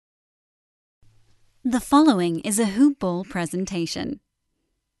The following is a Hoop Ball presentation.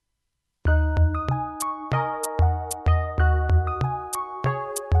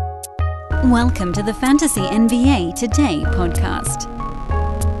 Welcome to the Fantasy NBA Today podcast.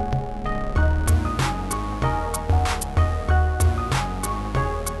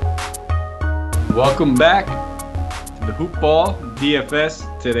 Welcome back to the Hoop Ball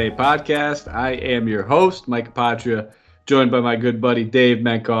DFS Today podcast. I am your host, Mike Apotria, joined by my good buddy Dave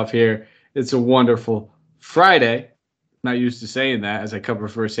Menkoff here. It's a wonderful Friday. Not used to saying that as I cover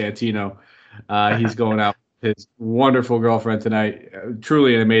for Santino. He's going out with his wonderful girlfriend tonight.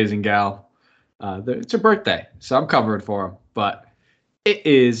 Truly an amazing gal. It's her birthday, so I'm covering for him. But it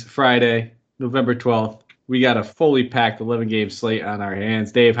is Friday, November 12th. We got a fully packed 11-game slate on our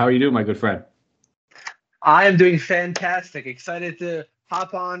hands. Dave, how are you doing, my good friend? I am doing fantastic. Excited to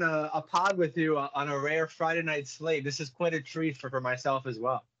hop on a pod with you on a rare Friday night slate. This is quite a treat for myself as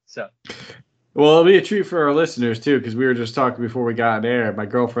well. Well, it'll be a treat for our listeners, too, because we were just talking before we got on air. My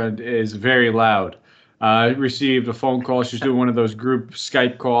girlfriend is very loud. I received a phone call. She's doing one of those group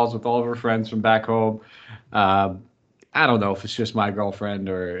Skype calls with all of her friends from back home. I don't know if it's just my girlfriend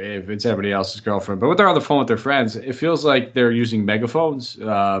or if it's everybody else's girlfriend, but when they're on the phone with their friends, it feels like they're using megaphones.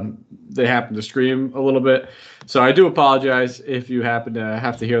 They happen to scream a little bit. So I do apologize if you happen to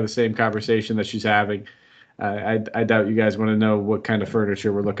have to hear the same conversation that she's having. I doubt you guys want to know what kind of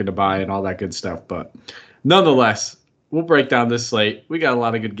furniture we're looking to buy and all that good stuff. But nonetheless, we'll break down this slate. We got a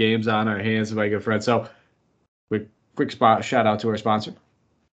lot of good games on our hands, my good friend. So quick shout out to our sponsor.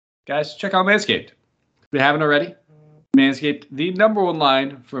 Guys, check out Manscaped. If you haven't already, Manscaped, the number one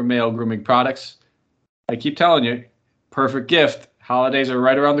line for male grooming products. I keep telling you, perfect gift. Holidays are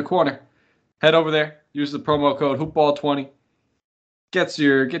right around the corner. Head over there. Use the promo code HoopBall20. Get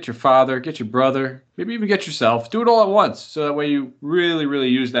your father, get your brother, maybe even get yourself. Do it all at once, so that way you really, really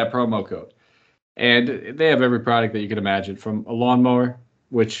use that promo code. And they have every product that you can imagine, from a lawnmower,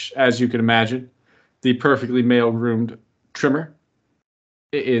 which, as you can imagine, the perfectly male-groomed trimmer.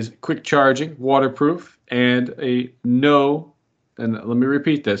 It is quick charging, waterproof, and and let me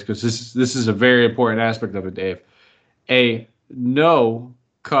repeat this because this is a very important aspect of it, Dave, a no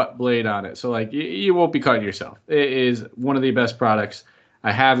cut blade on it. So like you won't be cutting yourself. It is one of the best products.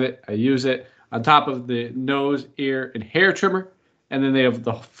 I have it. I use it on top of the nose, ear, and hair trimmer. And then they have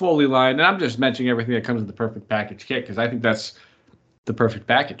the fully lined. And I'm just mentioning everything that comes with the perfect package kit because I think that's the perfect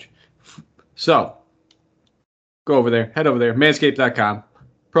package. So go over there, head over there, manscaped.com,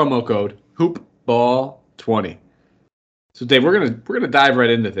 promo code HoopBall20. So Dave, we're gonna dive right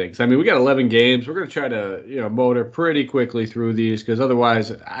into things. I mean, we got 11 games. We're gonna try to motor pretty quickly through these because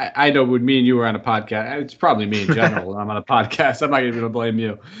otherwise, I know when me and you were on a podcast, it's probably me in general. When I'm on a podcast, I'm not even gonna blame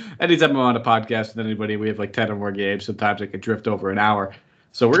you. Anytime I'm on a podcast with anybody, we have like 10 or more games. Sometimes it could drift over an hour.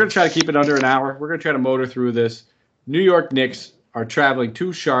 So we're gonna try to keep it under an hour. We're gonna try to motor through this. New York Knicks are traveling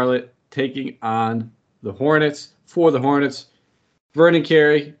to Charlotte, taking on the Hornets. For the Hornets, Vernon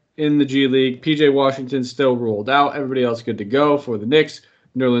Carey in the G League. PJ Washington still ruled out. Everybody else good to go for the Knicks.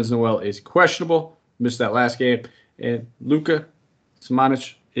 Nerlens Noel is questionable. Missed that last game. And Luka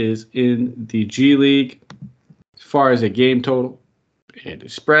Samanic is in the G League. As far as a game total and a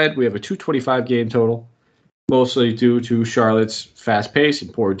spread, we have a 225 game total, mostly due to Charlotte's fast pace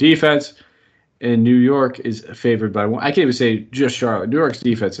and poor defense. And New York is favored by one. I can't even say just Charlotte. New York's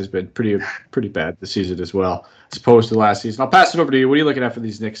defense has been pretty bad this season as well, as opposed to last season. I'll pass it over to you. What are you looking at for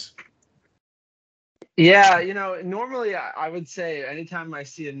these Knicks? Yeah, normally I would say anytime I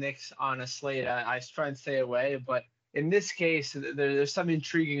see a Knicks on a slate, I try and stay away. But in this case, there's some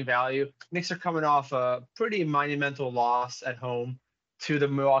intriguing value. Knicks are coming off a pretty monumental loss at home to the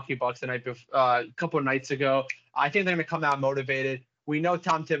Milwaukee Bucks a couple of nights ago. I think they're going to come out motivated. We know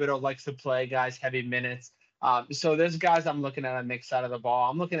Tom Thibodeau likes to play guys heavy minutes. So there's guys I'm looking at on Knicks side of the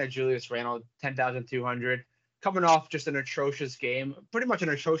ball. I'm looking at Julius Randle, 10,200, coming off just an atrocious game, pretty much an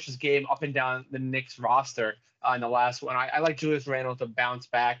atrocious game up and down the Knicks roster in the last one. I like Julius Randle to bounce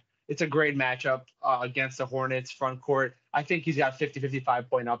back. It's a great matchup against the Hornets front court. I think he's got 55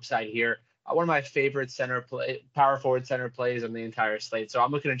 point upside here. One of my favorite power forward center plays on the entire slate. So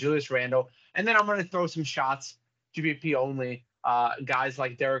I'm looking at Julius Randle, and then I'm going to throw some shots, GPP only. Guys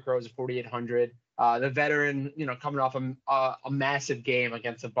like Derrick Rose at 4,800. The veteran, coming off a massive game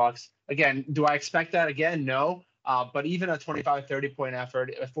against the Bucks. Again, do I expect that again? No. But even a 25, 30-point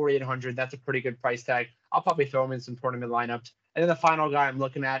effort at 4,800, that's a pretty good price tag. I'll probably throw him in some tournament lineups. And then the final guy I'm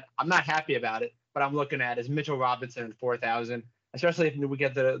looking at, I'm not happy about it, but I'm looking at is Mitchell Robinson at 4,000, especially if we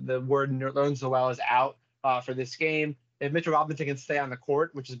get the word Nerlens Noel is out for this game. If Mitchell Robinson can stay on the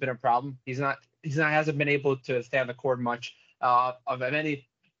court, which has been a problem, hasn't been able to stay on the court much of any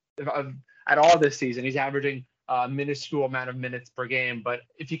at all this season. He's averaging a minuscule amount of minutes per game, but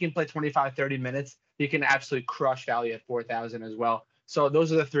if he can play 25, 30 minutes, he can absolutely crush value at 4,000 as well. So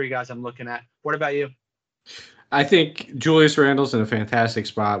those are the three guys I'm looking at. What about you? I think Julius Randle's in a fantastic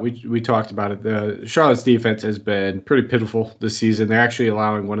spot. We talked about it. The Charlotte's defense has been pretty pitiful this season. They're actually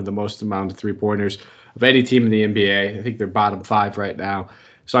allowing one of the most amount of three-pointers of any team in the NBA. I think they're bottom 5 right now.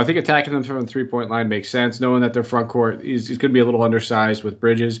 So I think attacking them from the three-point line makes sense, knowing that their front court is going to be a little undersized with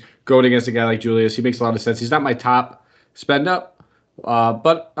Bridges. Going against a guy like Julius, he makes a lot of sense. He's not my top spend-up,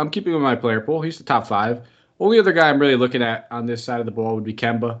 but I'm keeping him in my player pool. He's the top 5. Only other guy I'm really looking at on this side of the ball would be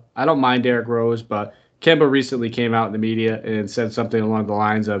Kemba. I don't mind Derrick Rose, but Kemba recently came out in the media and said something along the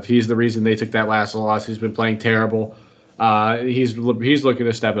lines of he's the reason they took that last loss. He's been playing terrible. He's looking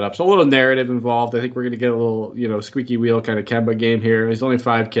to step it up. So a little narrative involved. I think we're going to get a little, squeaky wheel kind of Kemba game here. He's only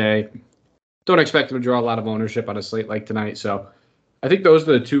 5K. Don't expect him to draw a lot of ownership on a slate like tonight. So I think those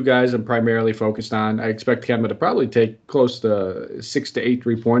are the two guys I'm primarily focused on. I expect Kemba to probably take close to 6 to 8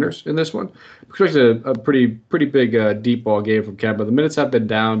 3-pointers in this one. I expect a pretty big deep ball game from Kemba. The minutes have been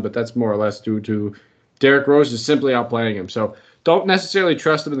down, but that's more or less due to Derrick Rose is simply outplaying him. So don't necessarily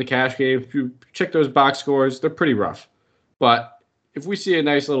trust him in the cash game. If you check those box scores, they're pretty rough. But if we see a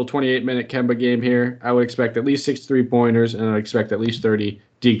nice little 28-minute Kemba game here, I would expect at least 6 3-pointers, and I would expect at least 30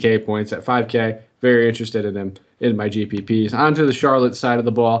 DK points at 5K. Very interested in him in my GPPs. On to the Charlotte side of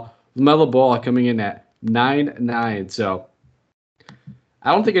the ball. LaMelo Ball coming in at 9.9. So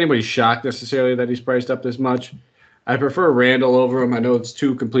I don't think anybody's shocked necessarily that he's priced up this much. I prefer Randall over him. I know it's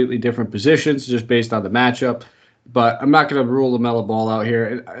two completely different positions just based on the matchup, but I'm not going to rule LaMelo Ball out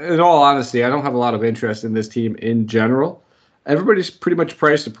here. In all honesty, I don't have a lot of interest in this team in general. Everybody's pretty much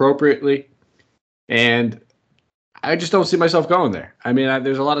priced appropriately, and I just don't see myself going there. I mean,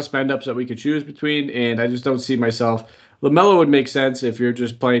 there's a lot of spend-ups that we could choose between, and I just don't see myself. LaMelo would make sense if you're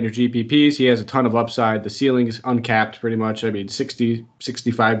just playing your GPPs. He has a ton of upside. The ceiling is uncapped pretty much. I mean, 60,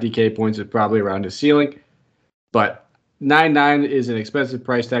 65 DK points is probably around his ceiling. But 9.9 is an expensive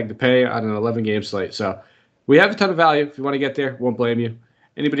price tag to pay on an 11-game slate. So we have a ton of value. If you want to get there, won't blame you.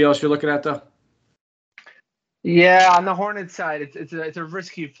 Anybody else you're looking at, though? Yeah, on the Hornets side, it's a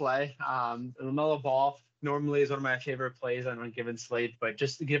risky play. LaMelo Ball normally is one of my favorite plays on a given slate, but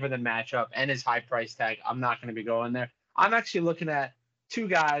just given the matchup and his high price tag, I'm not going to be going there. I'm actually looking at two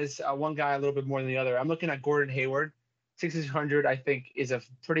guys, one guy a little bit more than the other. I'm looking at Gordon Hayward. 6,600, I think, is a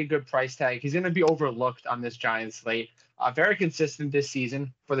pretty good price tag. He's going to be overlooked on this Giants slate. Very consistent this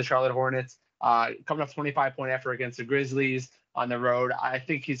season for the Charlotte Hornets. Coming off 25-point effort against the Grizzlies on the road. I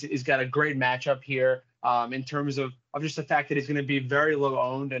think he's got a great matchup here in terms of just the fact that he's going to be very low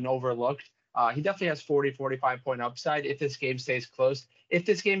owned and overlooked. He definitely has 45-point upside if this game stays close. If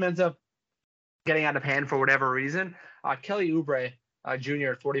this game ends up getting out of hand for whatever reason, Kelly Oubre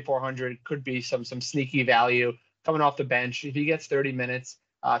Jr. at 4,400 could be some sneaky value coming off the bench. If he gets 30 minutes,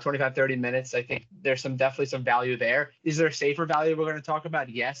 25, 30 minutes, I think there's definitely some value there. Is there a safer value we're going to talk about?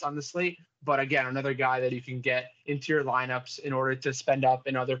 Yes, on the slate. But again, another guy that you can get into your lineups in order to spend up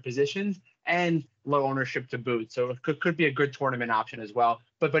in other positions and low ownership to boot. So it could be a good tournament option as well.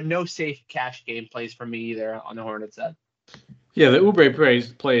 But no safe cash game plays for me either on the Hornets side. Yeah, the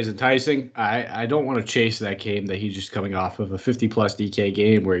Oubre play is enticing. I don't want to chase that game that he's just coming off of a 50-plus DK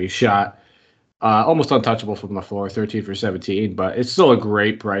game where he shot almost untouchable from the floor, 13 for 17, but it's still a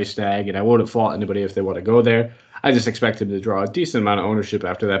great price tag, and I wouldn't fault anybody if they want to go there. I just expect him to draw a decent amount of ownership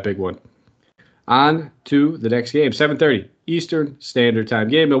after that big one. On to the next game, 7:30 Eastern Standard Time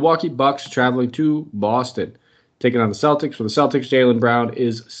game. Milwaukee Bucks traveling to Boston, taking on the Celtics. For the Celtics, Jaylen Brown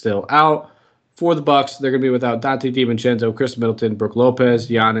is still out. For the Bucks, they're going to be without Dante DiVincenzo, Chris Middleton, Brook Lopez.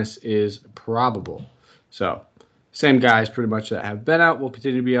 Giannis is probable. So same guys pretty much that have been out will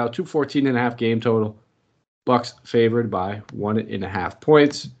continue to be out. 214.5 game total. Bucks favored by 1.5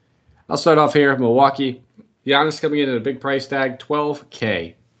 points. I'll start off here. Milwaukee. Giannis coming in at a big price tag,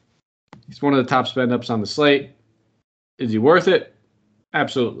 $12K. He's one of the top spend-ups on the slate. Is he worth it?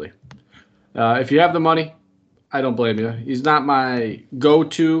 Absolutely. If you have the money, I don't blame you. He's not my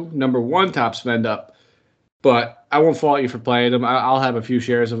go-to number one top spend-up, but I won't fault you for playing him. I'll have a few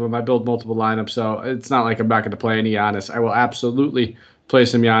shares of him. I build multiple lineups, so it's not like I'm not going to play any Giannis. I will absolutely play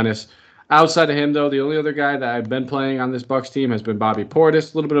some Giannis. Outside of him, though, the only other guy that I've been playing on this Bucks team has been Bobby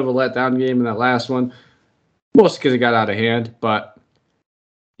Portis. A little bit of a letdown game in that last one, mostly because it got out of hand, but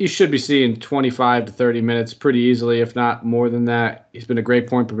he should be seeing 25 to 30 minutes pretty easily, if not more than that. He's been a great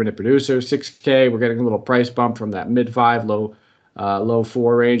point per minute producer. 6K, we're getting a little price bump from that mid-5, low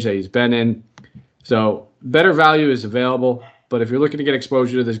 4 range that he's been in. So better value is available. But if you're looking to get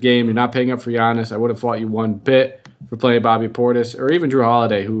exposure to this game, you're not paying up for Giannis. I would have thought you one bit for playing Bobby Portis or even Drew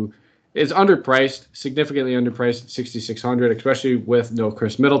Holiday, who is underpriced, significantly underpriced at 6,600, especially with no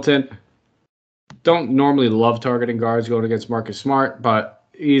Chris Middleton. Don't normally love targeting guards going against Marcus Smart, but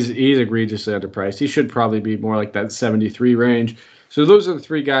he's egregiously underpriced. He should probably be more like that 73 range. So those are the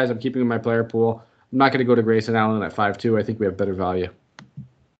three guys I'm keeping in my player pool. I'm not going to go to Grayson Allen at 5.2. I think we have better value.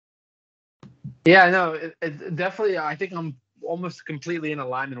 Yeah, no, it definitely. I think I'm almost completely in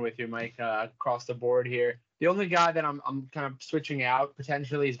alignment with you, Mike, across the board here. The only guy that I'm kind of switching out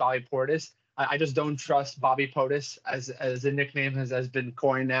potentially is Bobby Portis. I just don't trust Bobby POTUS as a nickname has been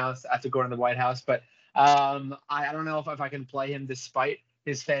coined now after going to the White House. But I don't know if I can play him despite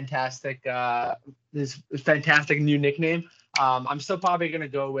his fantastic new nickname. I'm still probably going to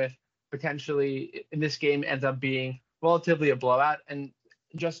go with potentially in this game ends up being relatively a blowout and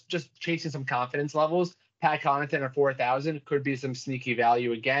just chasing some confidence levels. Pat Connaughton at 4,000 could be some sneaky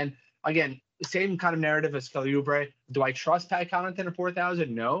value again. Again, same kind of narrative as Kelly Oubre. Do I trust Pat Connaughton at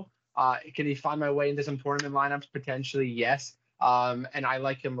 4,000? No. Can he find my way into some tournament lineups? Potentially, yes. And I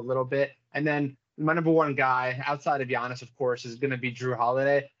like him a little bit. And then my number one guy outside of Giannis, of course, is going to be Drew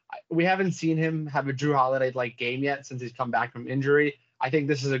Holiday. We haven't seen him have a Drew Holiday-like game yet since he's come back from injury. I think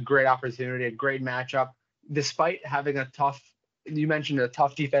this is a great opportunity, a great matchup. Despite having you mentioned a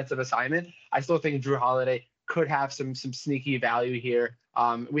tough defensive assignment, I still think Drew Holiday could have some sneaky value here.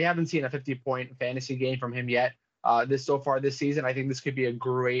 We haven't seen a 50-point fantasy game from him yet. So far this season, I think this could be a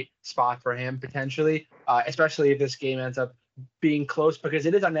great spot for him potentially, especially if this game ends up being close because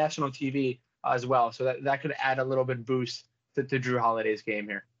it is on national TV as well. So that could add a little bit boost to Drew Holiday's game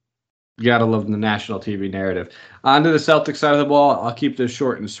here. You got to love the national TV narrative. On to the Celtics side of the ball. I'll keep this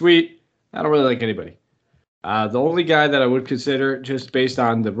short and sweet. I don't really like anybody. The only guy that I would consider just based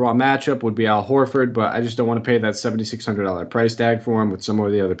on the raw matchup would be Al Horford, but I just don't want to pay that $7,600 price tag for him with some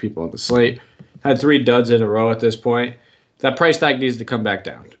of the other people on the slate. Had 3 duds in a row at this point. That price tag needs to come back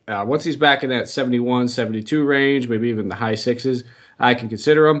down. Once he's back in that 71, 72 range, maybe even the high 6s, I can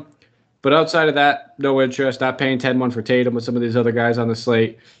consider him. But outside of that, no interest. Not paying 10-1 for Tatum with some of these other guys on the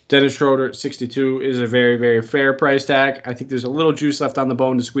slate. Dennis Schroeder, 62, is a very, very fair price tag. I think there's a little juice left on the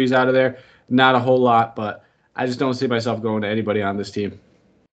bone to squeeze out of there. Not a whole lot, but I just don't see myself going to anybody on this team.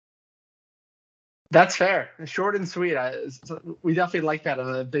 That's fair. Short and sweet. We definitely like that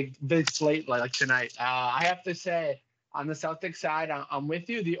on a big slate like tonight. I have to say, on the Celtics side, I'm with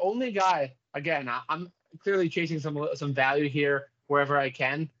you. The only guy, again, I'm clearly chasing some value here wherever I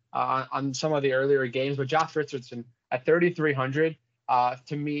can on some of the earlier games, but Josh Richardson at 3,300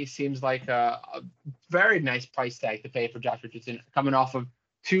 to me seems like a very nice price tag to pay for Josh Richardson, coming off of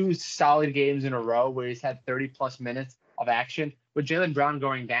 2 solid games in a row where he's had 30-plus minutes of action. With Jaylen Brown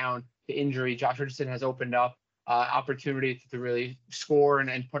going down to injury, Josh Richardson has opened up opportunity to really score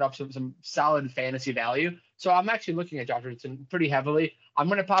and put up some solid fantasy value. So I'm actually looking at Josh Richardson pretty heavily. I'm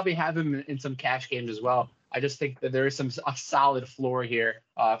going to probably have him in some cash games as well. I just think that there is a solid floor here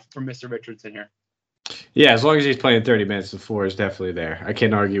for Mr. Richardson here. Yeah, as long as he's playing 30 minutes, the floor is definitely there. I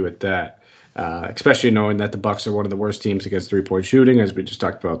can't argue with that. Especially knowing that the Bucks are one of the worst teams against 3-point shooting, as we just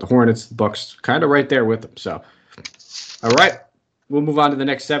talked about the Hornets. The Bucks kind of right there with them. So, all right, we'll move on to the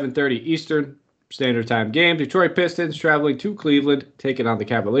next 7:30 Eastern Standard Time game. Detroit Pistons traveling to Cleveland, taking on the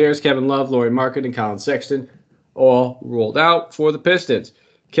Cavaliers. Kevin Love, Lauri Markkanen, and Colin Sexton all ruled out for the Pistons.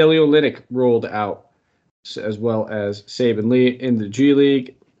 Kelly Olynyk ruled out, as well as Saben Lee in the G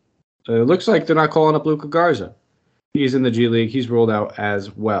League. It looks like they're not calling up Luka Garza. He's in the G League. He's ruled out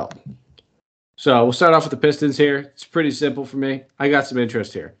as well. So we'll start off with the Pistons here. It's pretty simple for me. I got some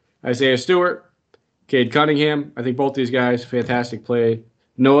interest here. Isaiah Stewart, Cade Cunningham. I think both these guys, fantastic play.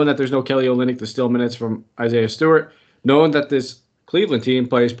 Knowing that there's no Kelly Olynyk to steal minutes from Isaiah Stewart. Knowing that this Cleveland team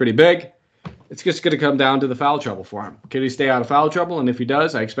plays pretty big. It's just going to come down to the foul trouble for him. Can he stay out of foul trouble? And if he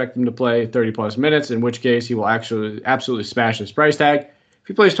does, I expect him to play 30-plus minutes, in which case he will actually absolutely smash his price tag. If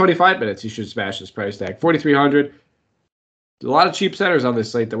he plays 25 minutes, he should smash his price tag. 4,300. There's a lot of cheap centers on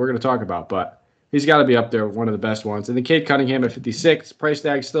this slate that we're going to talk about, but he's got to be up there with one of the best ones. And then Cade Cunningham at 56. Price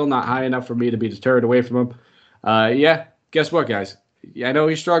tag still not high enough for me to be deterred away from him. Yeah, guess what, guys? Yeah, I know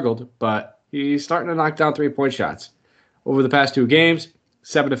he struggled, but he's starting to knock down 3-point shots. Over the past 2 games,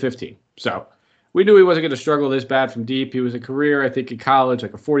 7-15. So we knew he wasn't going to struggle this bad from deep. He was a career, I think, in college,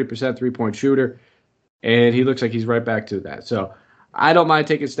 like a 40% 3-point shooter. And he looks like he's right back to that. So I don't mind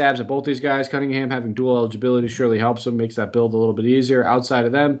taking stabs at both these guys. Cunningham having dual eligibility surely helps him, makes that build a little bit easier. Outside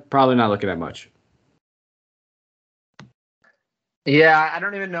of them, probably not looking at much. Yeah, I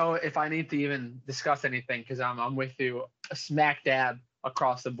don't even know if I need to even discuss anything because I'm with you smack dab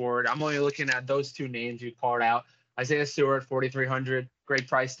across the board. I'm only looking at those 2 names you called out. Isaiah Stewart, 4,300, great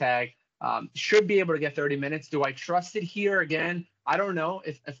price tag. Should be able to get 30 minutes. Do I trust it here again? I don't know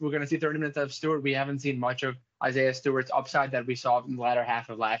if we're going to see 30 minutes of Stewart. We haven't seen much of Isaiah Stewart's upside that we saw in the latter half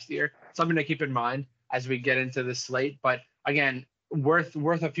of last year. Something to keep in mind as we get into the slate. But again, worth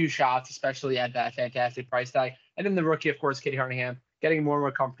a few shots, especially at that fantastic price tag. And then the rookie, of course, Katie Cunningham, getting more and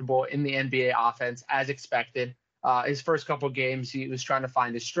more comfortable in the NBA offense as expected. His first couple games, he was trying to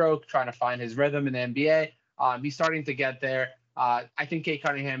find his stroke, trying to find his rhythm in the NBA. He's starting to get there. I think Kate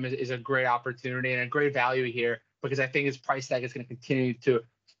Cunningham is a great opportunity and a great value here because I think his price tag is going to continue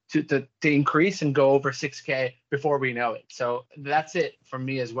to increase and go over 6K before we know it. So that's it from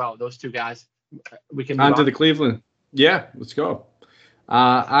me as well. Those two guys. We can move on to the Cleveland. Yeah, let's go.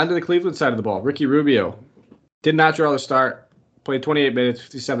 On to the Cleveland side of the ball. Ricky Rubio did not draw the start. Played 28 minutes,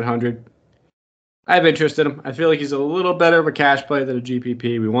 5,700. I have interest in him. I feel like he's a little better of a cash play than a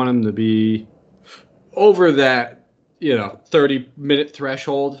GPP. We want him to be over that, 30-minute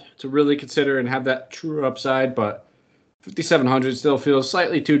threshold to really consider and have that true upside. But 5,700 still feels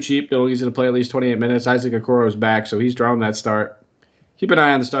slightly too cheap, knowing he's going to play at least 28 minutes. Isaac Okoro is back, so he's drawing that start. Keep an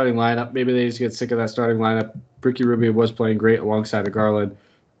eye on the starting lineup. Maybe they just get sick of that starting lineup. Ricky Rubio was playing great alongside of Garland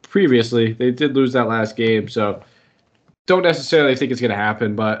previously. They did lose that last game, so don't necessarily think it's going to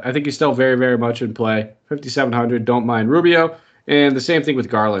happen, but I think he's still very, very much in play. 5,700, don't mind Rubio. And the same thing with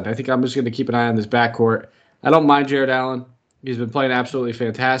Garland. I think I'm just going to keep an eye on this backcourt. I don't mind Jared Allen. He's been playing absolutely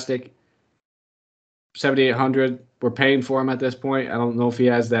fantastic. 7,800, we're paying for him at this point. I don't know if he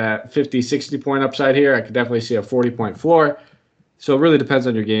has that 50, 60-point upside here. I could definitely see a 40-point floor. So it really depends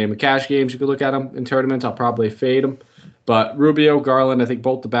on your game. In cash games, you could look at him. In tournaments, I'll probably fade him. But Rubio, Garland, I think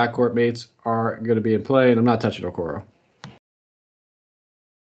both the backcourt mates are going to be in play, and I'm not touching Okoro.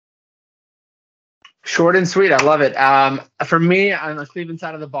 Short and sweet. I love it. For me, on the Cleveland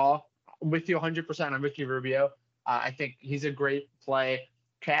side of the ball, I'm with you 100% on Ricky Rubio. I think he's a great play,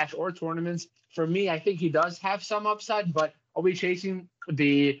 cash or tournaments. For me, I think he does have some upside, but are we chasing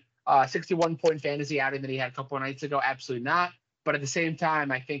the 61-point fantasy outing that he had a couple of nights ago? Absolutely not. But at the same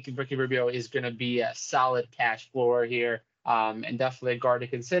time, I think Ricky Rubio is going to be a solid cash floor here and definitely a guard to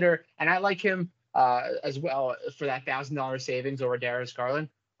consider. And I like him as well for that $1,000 savings over Darius Garland.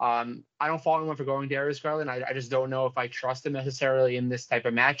 I don't fault him for going Darius Garland. I just don't know if I trust him necessarily in this type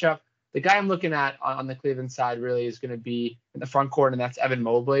of matchup. The guy I'm looking at on the Cleveland side really is going to be in the front court, and that's Evan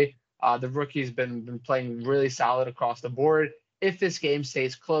Mobley. The rookie's been playing really solid across the board. If this game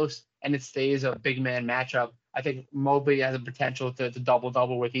stays close and it stays a big man matchup, I think Mobley has a potential to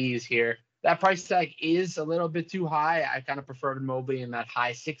double-double with ease here. That price tag is a little bit too high. I kind of prefer Mobley in that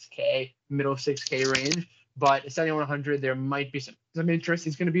high 6K, middle 6K range. But 7,100, there might be some interest.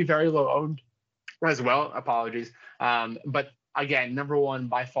 He's going to be very low owned as well. Apologies. But again, number one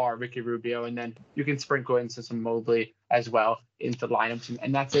by far, Ricky Rubio. And then you can sprinkle in some Mobley as well into the lineups.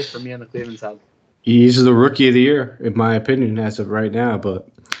 And that's it for me on the Cleveland side. He's the rookie of the year, in my opinion, as of right now. But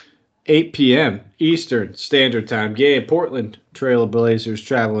 8 p.m. Eastern Standard Time game. Portland Trail Blazers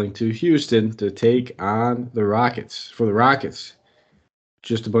traveling to Houston to take on the Rockets. For the Rockets,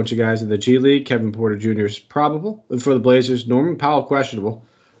 just a bunch of guys in the G League. Kevin Porter Jr. is probable. And for the Blazers, Norman Powell questionable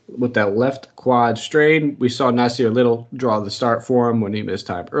with that left quad strain. We saw Nasir Little draw the start for him when he missed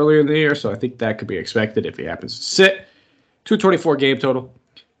time earlier in the year, so I think that could be expected if he happens to sit. 224 game total.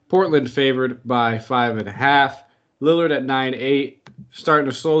 Portland favored by 5.5. Lillard at 9.8. Starting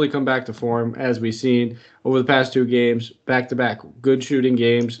to slowly come back to form, as we've seen over the past two games, back-to-back good shooting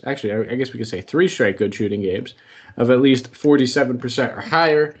games. Actually, I guess we could say 3 straight good shooting games of at least 47% or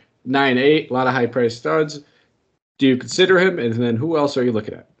higher. 9.8, a lot of high-priced studs. Do you consider him? And then who else are you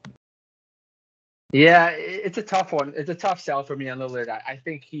looking at? Yeah, it's a tough one. It's a tough sell for me on Lillard. I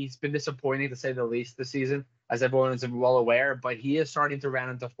think he's been disappointing, to say the least, this season, as everyone is well aware. But he is starting to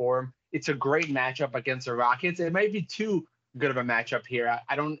round into form. It's a great matchup against the Rockets. It might be too good of a matchup here.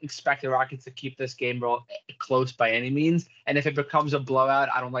 I don't expect the Rockets to keep this game real close by any means. And if it becomes a blowout,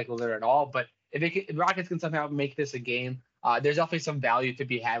 I don't like Lillard at all. But if Rockets can somehow make this a game, there's definitely some value to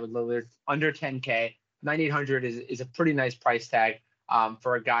be had with Lillard. Under 10K, 9,800 is a pretty nice price tag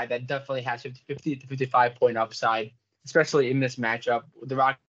for a guy that definitely has 50 to 55 point upside, especially in this matchup. The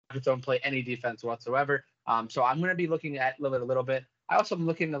Rockets don't play any defense whatsoever. So I'm going to be looking at Lillard a little bit. I also am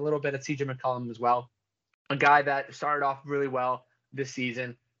looking a little bit at CJ McCollum as well, a guy that started off really well this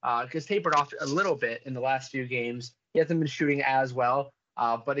season, just tapered off a little bit in the last few games. He hasn't been shooting as well.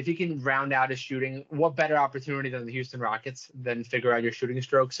 But if he can round out his shooting, what better opportunity than the Houston Rockets than figure out your shooting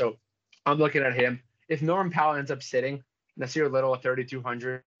stroke? So I'm looking at him. If Norman Powell ends up sitting, Nasir Little at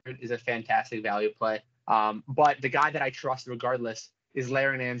 3,200 is a fantastic value play. But the guy that I trust regardless is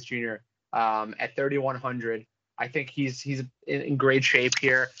Larry Nance Jr. At 3,100. I think he's in great shape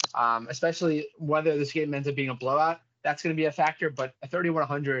here, especially whether this game ends up being a blowout. That's going to be a factor, but a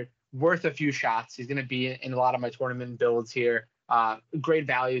 3,100 worth a few shots. He's going to be in a lot of my tournament builds here. Great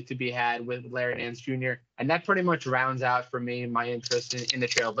value to be had with Larry Nance Jr. And that pretty much rounds out for me my interest in the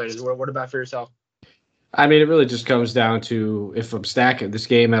Trailblazers. What about for yourself? I mean, it really just comes down to if I'm stacking this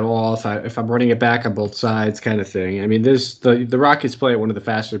game at all, if I'm running it back on both sides, kind of thing. I mean, the Rockets play at one of the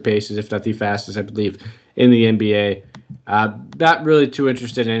faster paces, if not the fastest, I believe, in the NBA. Not really too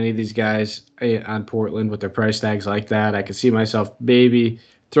interested in any of these guys on Portland with their price tags like that. I could see myself maybe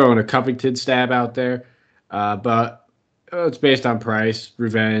throwing a Covington stab out there, but it's based on price,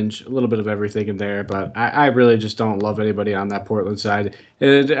 revenge, a little bit of everything in there. But I really just don't love anybody on that Portland side.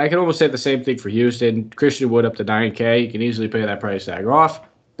 And I can almost say the same thing for Houston. Christian Wood up to 9K. You can easily pay that price tag off.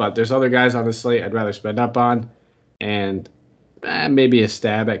 But there's other guys on the slate I'd rather spend up on. And maybe a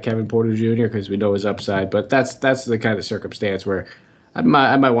stab at Kevin Porter Jr. because we know his upside. But that's the kind of circumstance where I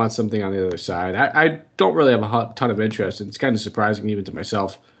might want something on the other side. I don't really have a ton of interest. And it's kind of surprising even to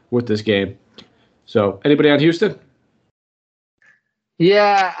myself with this game. So anybody on Houston?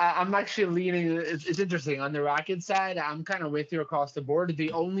 Yeah, I'm actually leaning. It's interesting. On the Rockets side, I'm kind of with you across the board.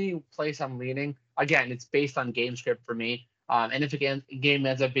 The only place I'm leaning, again, it's based on game script for me. And if a game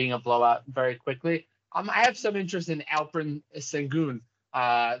ends up being a blowout very quickly, I have some interest in Alperen Sengun,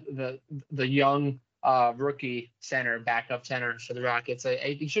 the young rookie center, backup center for the Rockets.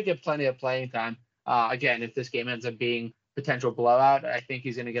 He should get plenty of playing time. Again, if this game ends up being potential blowout, I think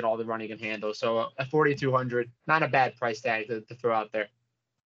he's going to get all the run he can handle. So a 4,200, not a bad price tag to throw out there.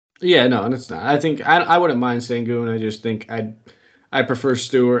 Yeah, no, and it's not. I think I wouldn't mind Sengun. I just think I prefer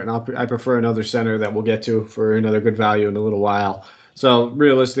Stewart, and I prefer another center that we'll get to for another good value in a little while. So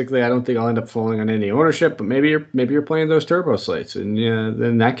realistically, I don't think I'll end up falling on any ownership. But maybe you're playing those turbo slates, and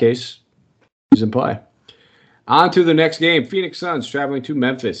in that case, he's in play. On to the next game. Phoenix Suns traveling to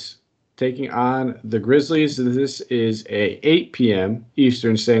Memphis, taking on the Grizzlies. This is a 8 p.m.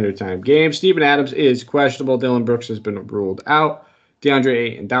 Eastern Standard Time game. Steven Adams is questionable. Dylan Brooks has been ruled out. DeAndre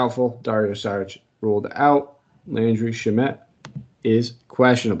Ayton doubtful. Dario Saric ruled out. Landry Shamet is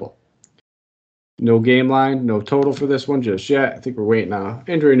questionable. No game line, no total for this one just yet. I think we're waiting on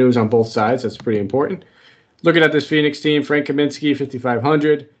injury news on both sides. That's pretty important. Looking at this Phoenix team, Frank Kaminsky,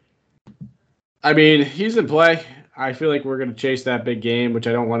 5,500. I mean, he's in play. I feel like we're going to chase that big game, which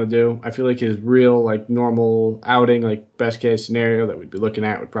I don't want to do. I feel like his real, normal outing, best case scenario that we'd be looking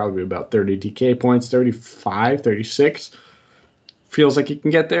at would probably be about 30 DK points, 35, 36. Feels like he can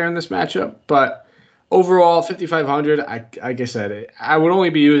get there in this matchup. But overall, 5,500, like I said, I would only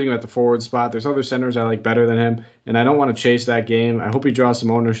be using him at the forward spot. There's other centers I like better than him, and I don't want to chase that game. I hope he draws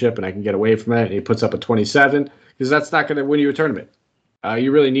some ownership and I can get away from it, and he puts up a 27, because that's not going to win you a tournament.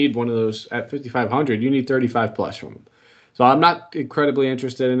 You really need one of those at 5,500. You need 35 plus from him. So I'm not incredibly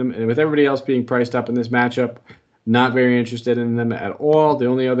interested in him. And with everybody else being priced up in this matchup, not very interested in them at all. The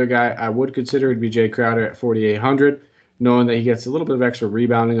only other guy I would consider would be Jay Crowder at 4,800, knowing that he gets a little bit of extra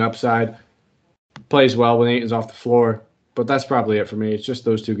rebounding upside, plays well when Ayton's off the floor. But that's probably it for me. It's just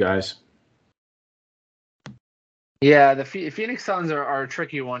those two guys. Yeah, the Phoenix Suns are a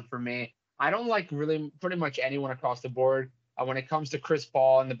tricky one for me. I don't like really pretty much anyone across the board. When it comes to Chris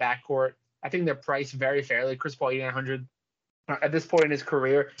Paul in the backcourt, I think they're priced very fairly. Chris Paul, 8,900 at this point in his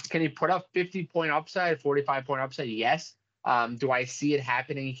career. Can he put up 50-point upside, 45-point upside? Yes. Do I see it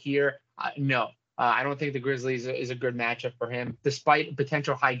happening here? No. I don't think the Grizzlies is a good matchup for him, despite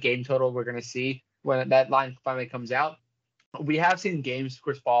potential high game total we're going to see when that line finally comes out. We have seen games,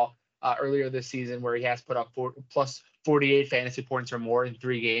 Chris Paul, earlier this season where he has put up plus 48 fantasy points or more in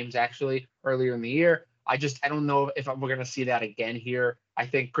 3 games, actually, earlier in the year. I don't know if we're going to see that again here. I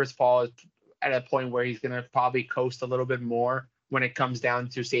think Chris Paul is at a point where he's going to probably coast a little bit more when it comes down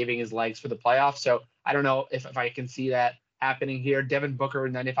to saving his legs for the playoffs. So I don't know if I can see that happening here. Devin Booker,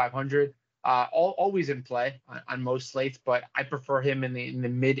 9,500, always in play on most slates, but I prefer him in the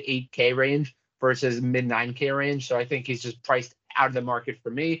mid 8K range versus mid 9K range. So I think he's just priced out of the market for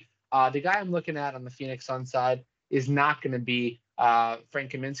me. The guy I'm looking at on the Phoenix Suns side is not going to be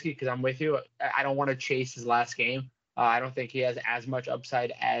Frank Kaminsky, because I'm with you. I don't want to chase his last game. I don't think he has as much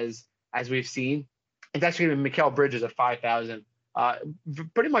upside as we've seen. It's actually going to be Mikal Bridges at 5,000.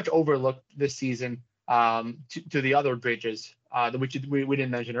 Pretty much overlooked this season to the other Bridges, which we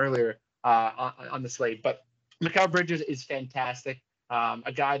didn't mention earlier on the slate. But Mikal Bridges is fantastic.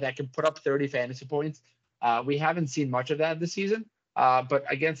 A guy that can put up 30 fantasy points. We haven't seen much of that this season. But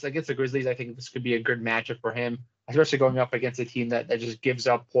against the Grizzlies, I think this could be a good matchup for him, especially going up against a team that just gives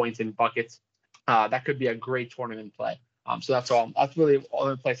up points in buckets. That could be a great tournament play. So that's really all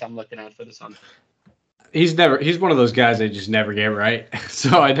the place I'm looking at for the Suns. he's one of those guys they just never get right.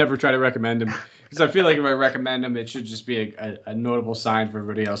 So I never try to recommend him because I feel like if I recommend him, it should just be a notable sign for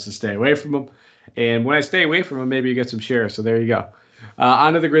everybody else to stay away from him. And when I stay away from him, maybe you get some shares. So there you go.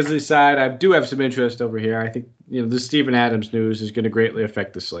 Onto the Grizzlies side, I do have some interest over here. I think this Steven Adams news is going to greatly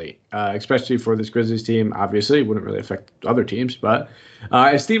affect the slate, especially for this Grizzlies team. Obviously, it wouldn't really affect other teams, but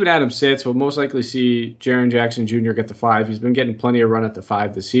as Steven Adams sits, we'll most likely see Jaren Jackson Jr. get the 5. He's been getting plenty of run at the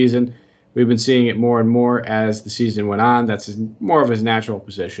 5 this season. We've been seeing it more and more as the season went on. That's more of his natural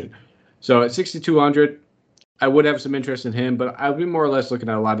position. So at 6,200, I would have some interest in him, but I'll be more or less looking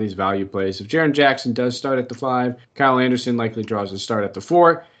at a lot of these value plays. If Jaren Jackson does start at the 5, Kyle Anderson likely draws a start at the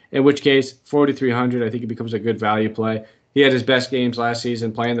 4, in which case 4,300, I think it becomes a good value play. He had his best games last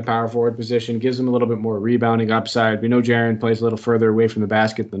season playing the power forward position, gives him a little bit more rebounding upside. We know Jaren plays a little further away from the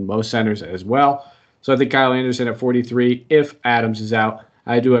basket than most centers as well. So I think Kyle Anderson at 43, if Adams is out,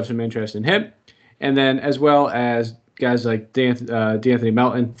 I do have some interest in him. And then as well as guys like D'Anthony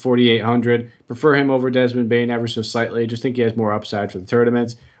Melton, 4,800. Prefer him over Desmond Bane ever so slightly. Just think he has more upside for the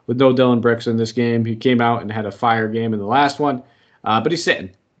tournaments. With no Dylan Brooks in this game, he came out and had a fire game in the last one, but he's sitting.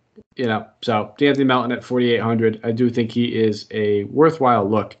 So D'Anthony Melton at 4,800. I do think he is a worthwhile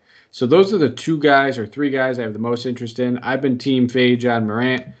look. So those are the 2 guys or 3 guys I have the most interest in. I've been team fade John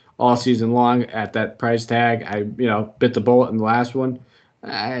Morant all season long at that price tag. I bit the bullet in the last one.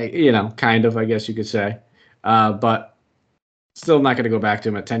 Kind of, I guess you could say. But still not going to go back to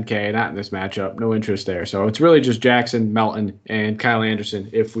him at 10K, not in this matchup. No interest there. So it's really just Jackson, Melton, and Kyle Anderson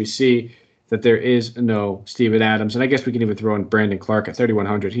if we see that there is no Steven Adams. And I guess we can even throw in Brandon Clark at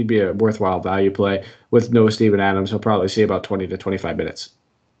 3,100. He'd be a worthwhile value play. With no Steven Adams, he'll probably see about 20 to 25 minutes.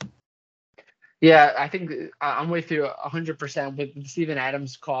 Yeah, I think I'm with you 100% with the Steven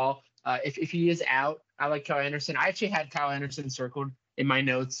Adams call. If he is out, I like Kyle Anderson. I actually had Kyle Anderson circled in my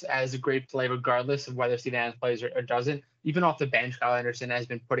notes as a great play, regardless of whether Steven Adams plays or doesn't. Even off the bench, Kyle Anderson has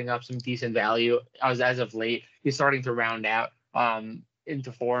been putting up some decent value as of late. He's starting to round out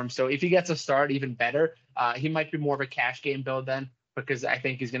into form. So if he gets a start, even better. He might be more of a cash game build then, because I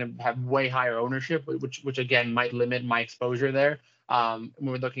think he's going to have way higher ownership, which again might limit my exposure there when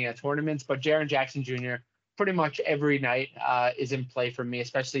we're looking at tournaments. But Jaren Jackson Jr. pretty much every night is in play for me,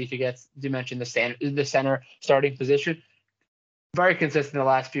 especially if he gets, you mentioned the center starting position. Very consistent in the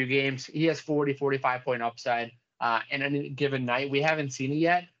last few games. He has 45 point upside. And on a given night, we haven't seen it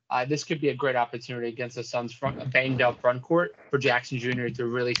yet. This could be a great opportunity against the Suns' banged up front court for Jackson Jr. to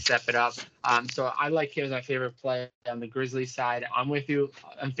really step it up. So I like him as my favorite play on the Grizzlies side. I'm with you.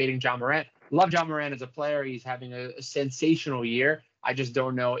 I'm fading John Morant. Love John Morant as a player. He's having a sensational year. I just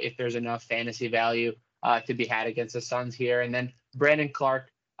don't know if there's enough fantasy value to be had against the Suns here. And then Brandon Clark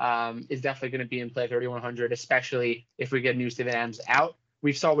is definitely going to be in play 3,100, especially if we get new Steven Adams out.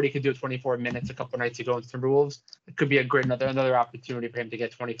 We saw what he could do 24 minutes a couple nights ago in Timberwolves. It could be a great another opportunity for him to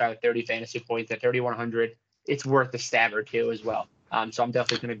get 25, 30 fantasy points at 3,100. It's worth a stab or two as well. So I'm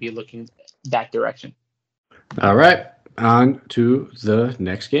definitely going to be looking that direction. All right, on to the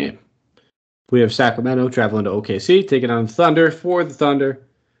next game. We have Sacramento traveling to OKC, taking on Thunder. For the Thunder,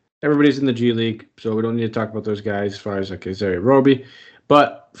 everybody's in the G League, so we don't need to talk about those guys as far as like Isaiah Roby.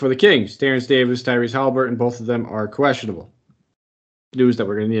 But for the Kings, Terrence Davis, Tyrese Haliburton, both of them are questionable. News that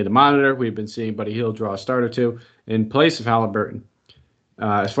we're going to need to monitor. We've been seeing Buddy Hield draw a start or two in place of Haliburton.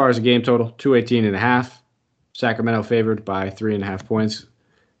 As far as the game total, 218.5. Sacramento favored by 3.5 points.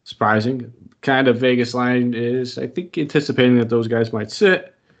 Surprising. Kind of Vegas line is, I think, anticipating that those guys might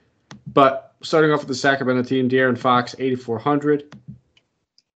sit. But starting off with the Sacramento team, De'Aaron Fox, 8,400.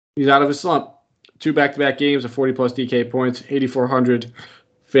 He's out of his slump. 2 back-to-back games of 40-plus DK points, 8,400.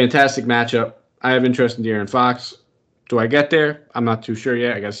 Fantastic matchup. I have interest in De'Aaron Fox. Do I get there? I'm not too sure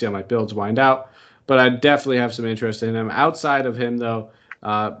yet. I got to see how my builds wind out. But I definitely have some interest in him. Outside of him, though,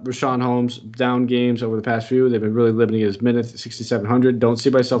 Rashawn Holmes, down games over the past few. They've been really limiting his minutes at 6,700. Don't see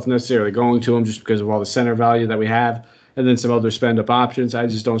myself necessarily going to him just because of all the center value that we have and then some other spend-up options. I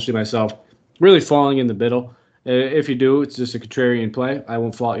just don't see myself really falling in the middle. If you do, it's just a contrarian play. I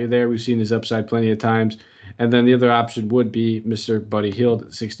won't fault you there. We've seen his upside plenty of times. And then the other option would be Mr. Buddy Hield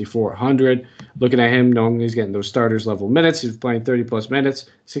at 6,400. Looking at him, knowing he's getting those starters level minutes. He's playing 30-plus minutes.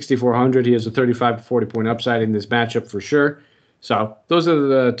 6,400. He has a 35 to 40-point upside in this matchup for sure. So those are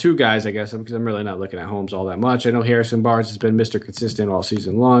the 2 guys, I guess, because I'm really not looking at Holmes all that much. I know Harrison Barnes has been Mr. Consistent all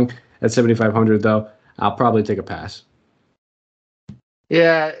season long. At 7,500, though, I'll probably take a pass.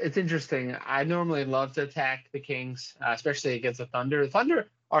 Yeah, it's interesting. I normally love to attack the Kings, especially against the Thunder. The Thunder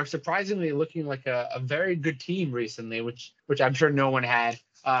are surprisingly looking like a very good team recently, which I'm sure no one had.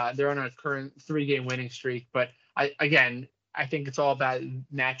 They're on a current 3-game winning streak. But again, I think it's all about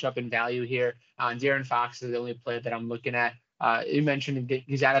matchup and value here. De'Aaron Fox is the only player that I'm looking at. You mentioned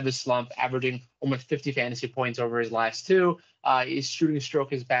he's out of his slump, averaging almost 50 fantasy points over his last two. His shooting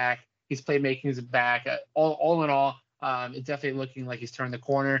stroke is back. His playmaking is back. All in all, it's definitely looking like he's turned the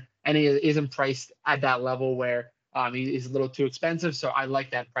corner, and he isn't priced at that level where he's a little too expensive. So I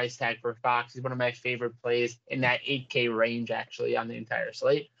like that price tag for Fox. He's one of my favorite plays in that 8K range, actually, on the entire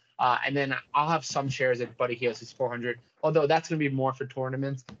slate. And then I'll have some shares at Buddy Hield, he's 400, although that's going to be more for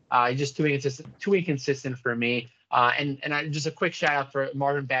tournaments. He's just too inconsistent for me. And just a quick shout out for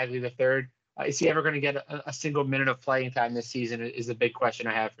Marvin Bagley III. Is he ever going to get a single minute of playing time this season is the big question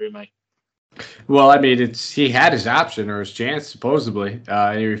I have for you, Mike. Well, I mean, he had his option or his chance, supposedly,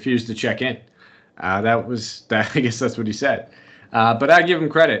 and he refused to check in. I guess that's what he said. But I give him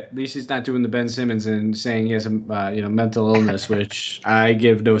credit. At least he's not doing the Ben Simmons and saying he has a mental illness, which I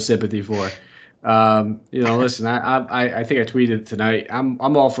give no sympathy for. Listen, I think I tweeted tonight. I'm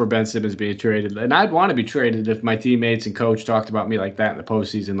all for Ben Simmons being traded, and I'd want to be traded if my teammates and coach talked about me like that in the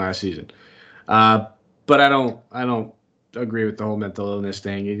postseason last season. But I don't agree with the whole mental illness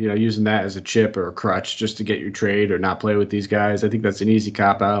thing. Using that as a chip or a crutch just to get your trade or not play with these guys. I think that's an easy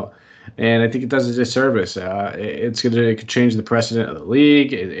cop out. And I think it does a disservice. It could change the precedent of the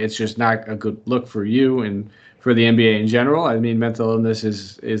league. It's just not a good look for you and for the NBA in general. I mean, mental illness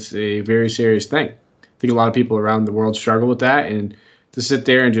is a very serious thing. I think a lot of people around the world struggle with that. And to sit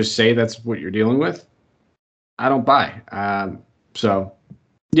there and just say that's what you're dealing with, I don't buy. I'm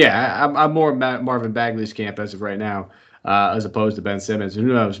more Marvin Bagley's camp as of right now, as opposed to Ben Simmons.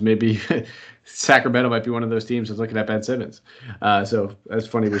 Who knows? Maybe Sacramento might be one of those teams that's looking at Ben Simmons. So that's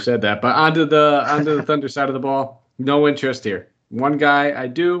funny we said that. But onto the Thunder side of the ball, no interest here. One guy I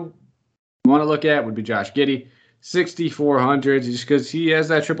do want to look at would be Josh Giddey, 6,400, just because he has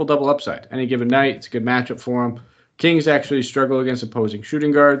that triple-double upside. Any given night, it's a good matchup for him. Kings actually struggle against opposing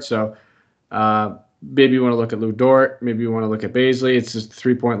shooting guards, so maybe you want to look at Lou Dort. Maybe you want to look at Baisley. It's just the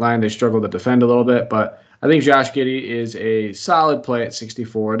three-point line. They struggle to defend a little bit, but I think Josh Giddey is a solid play at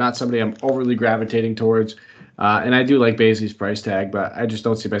 64, not somebody I'm overly gravitating towards. And I do like Baisley's price tag, but I just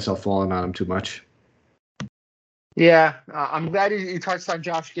don't see myself falling on him too much. Yeah, I'm glad you touched on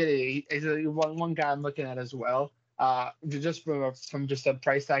Josh Giddey. He's one guy I'm looking at as well. Just from just a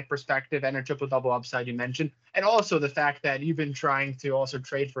price tag perspective and a triple-double upside you mentioned. And also the fact that you've been trying to also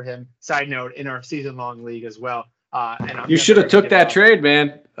trade for him, side note, in our season-long league as well. You should have took that trade,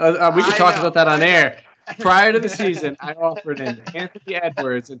 man. We could talk about that on air. Prior to the season, I offered him Anthony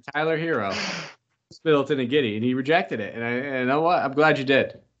Edwards and Tyler Hero, Middleton and Giddey, and he rejected it. And you know what? I'm glad you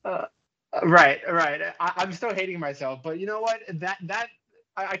did. Right. I'm still hating myself, but you know what? That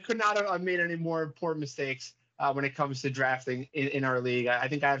I could not have made any more poor mistakes when it comes to drafting in our league. I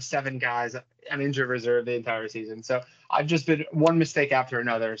think I have 7 guys on injured reserve the entire season, so I've just been one mistake after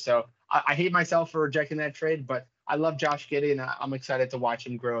another. So I hate myself for rejecting that trade, but I love Josh Giddey, and I'm excited to watch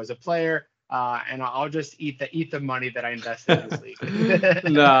him grow as a player. And I'll just eat the money that I invested in this league.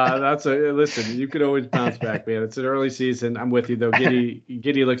 Listen, you could always bounce back, man. It's an early season. I'm with you though.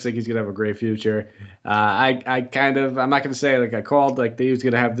 Giddey looks like he's gonna have a great future. I'm not gonna say like I called like he was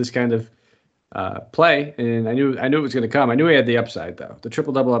gonna have this kind of play, and I knew it was gonna come. I knew he had the upside though, the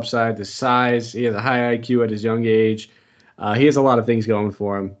triple-double upside, the size. He has a high IQ at his young age. He has a lot of things going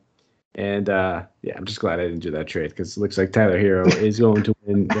for him. And I'm just glad I didn't do that trade because it looks like Tyler Hero is going to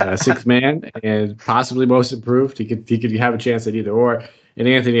win 6th man and possibly most improved. He could have a chance at either or. And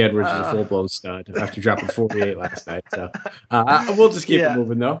Anthony Edwards is a full-blown stud after dropping 48 last night. So we'll just keep it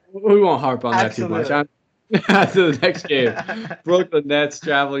moving though. We won't harp on that too much. On to the next game, Brooklyn Nets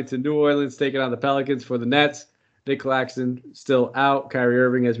traveling to New Orleans, taking on the Pelicans for the Nets. Nick Claxton still out. Kyrie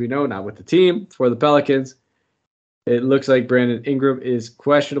Irving, as we know, not with the team for the Pelicans. It looks like Brandon Ingram is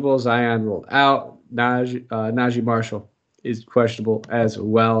questionable. Zion rolled out. Najee Marshall is questionable as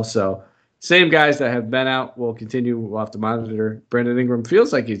well. So same guys that have been out will continue. We'll have to monitor. Brandon Ingram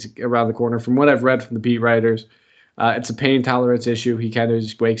feels like he's around the corner from what I've read from the beat writers. It's a pain tolerance issue. He kind of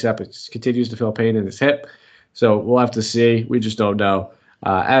just wakes up and continues to feel pain in his hip. So we'll have to see. We just don't know.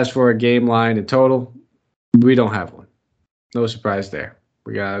 As for a game line in total, we don't have one. No surprise there.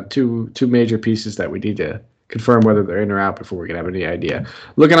 We got two major pieces that we need to confirm whether they're in or out before we can have any idea.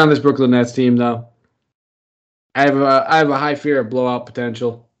 Looking on this Brooklyn Nets team, though, I have a high fear of blowout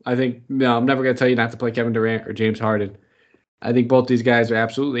potential. I think I'm never going to tell you not to play Kevin Durant or James Harden. I think both these guys are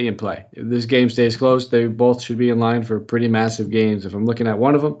absolutely in play. If this game stays close, they both should be in line for pretty massive games. If I'm looking at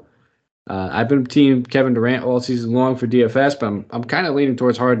one of them, I've been team Kevin Durant all season long for DFS, but I'm kind of leaning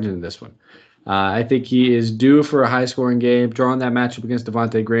towards Harden in this one. I think he is due for a high-scoring game. Drawing that matchup against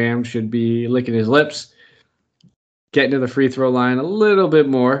Devontae Graham should be licking his lips. getting to the free throw line a little bit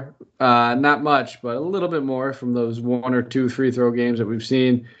more. Not much, but a little bit more from those 1 or 2 free throw games that we've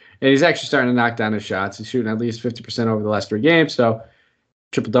seen. And he's actually starting to knock down his shots. He's shooting at least 50% over the last 3 games. So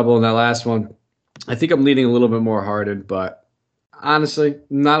triple-double in that last one. I think I'm leaning a little bit more Harden, but honestly,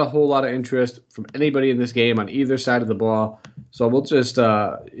 not a whole lot of interest from anybody in this game on either side of the ball. So we'll just,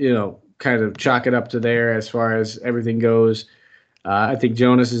 kind of chalk it up to there as far as everything goes. I think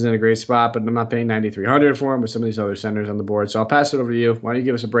Jonas is in a great spot, but I'm not paying 9,300 for him with some of these other centers on the board. So I'll pass it over to you. Why don't you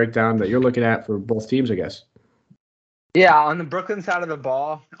give us a breakdown that you're looking at for both teams, I guess? Yeah, on the Brooklyn side of the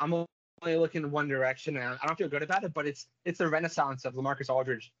ball, I'm only looking in one direction, and I don't feel good about it, but it's the renaissance of LaMarcus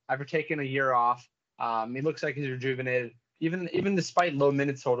Aldridge. After taking a year off, he looks like he's rejuvenated. Even despite low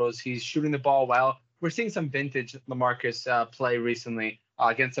minutes totals, he's shooting the ball well. We're seeing some vintage LaMarcus play recently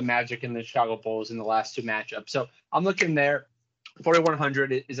against the Magic and the Chicago Bulls in the last 2 matchups. So I'm looking there.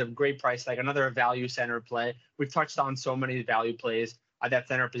 4,100 is a great price, like another value center play. We've touched on so many value plays at that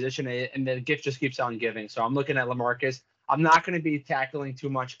center position, and the gift just keeps on giving. So I'm looking at LaMarcus. I'm not going to be tackling too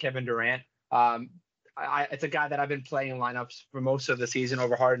much Kevin Durant. It's a guy that I've been playing in lineups for most of the season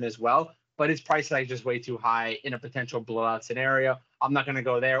over Harden as well, but his price tag is just way too high in a potential blowout scenario. I'm not going to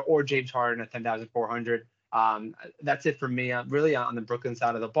go there, or James Harden at 10,400. That's it for me. Really on the Brooklyn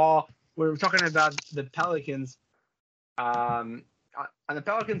side of the ball. We're talking about the Pelicans. On the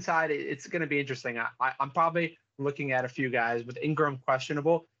Pelican side, it's going to be interesting. I'm probably looking at a few guys with Ingram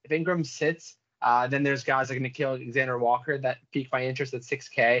questionable. If Ingram sits, then there's guys like Nickeil Alexander-Walker that pique my interest at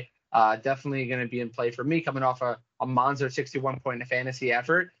 6K. Definitely going to be in play for me, coming off a monster 61-point fantasy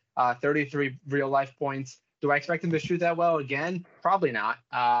effort, 33 real-life points. Do I expect him to shoot that well again? Probably not.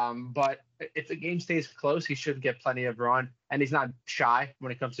 But if the game stays close, he should get plenty of run, and he's not shy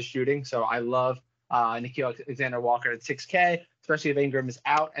when it comes to shooting. So I love Nickeil Alexander-Walker at 6K, especially if Ingram is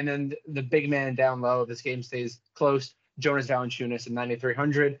out. And then the big man down low, if this game stays close, Jonas Valanciunas at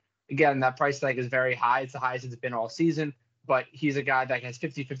 9,300. Again, that price tag is very high. It's the highest it's been all season, but he's a guy that has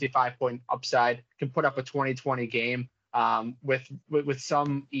 55-point upside, can put up a 20-20 game with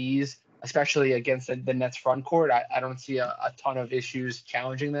some ease, especially against the Nets front court. I don't see a ton of issues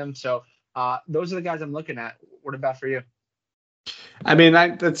challenging them. So those are the guys I'm looking at. What about for you? I mean,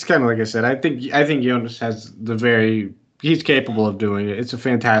 that's kind of like I said. I think Jonas has he's capable of doing it. It's a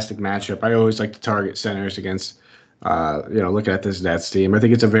fantastic matchup. I always like to target centers against, looking at this Nets team. I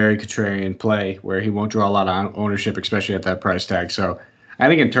think it's a very contrarian play where he won't draw a lot of ownership, especially at that price tag. So I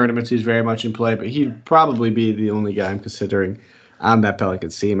think in tournaments he's very much in play, but he'd probably be the only guy I'm considering on that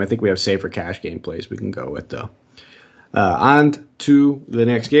Pelicans team. I think we have safer cash game plays we can go with, though. On to the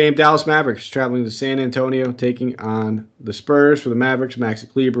next game. Dallas Mavericks traveling to San Antonio, taking on the Spurs. For the Mavericks, Maxi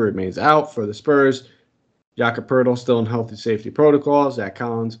Kleber remains out. For the Spurs, Jakob Poeltl still in health and safety protocols. Zach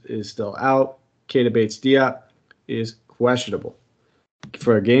Collins is still out. Keita Bates-Diop is questionable.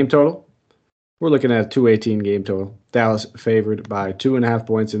 For a game total, we're looking at a 218 game total. Dallas favored by 2.5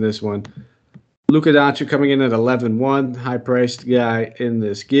 points in this one. Luka Doncic coming in at 11-1, high-priced guy in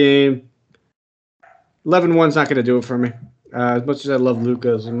this game. 11-1's not going to do it for me. As much as I love Luka,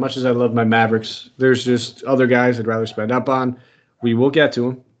 as much as I love my Mavericks, there's just other guys I'd rather spend up on. We will get to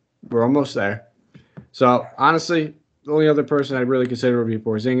them. We're almost there. So, honestly, the only other person I'd really consider would be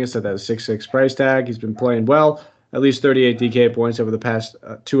Porzingis at that 6.6 price tag. He's been playing well, at least 38 DK points over the past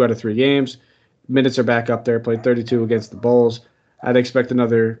 2 out of 3 games. Minutes are back up there, played 32 against the Bulls. I'd expect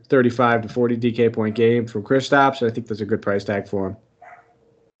another 35 to 40 DK point game from Kristaps. I think that's a good price tag for him.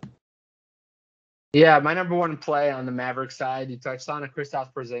 Yeah, my number one play on the Mavericks side, you touched on it,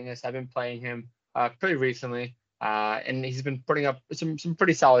 Kristaps Porzingis. I've been playing him pretty recently, and he's been putting up some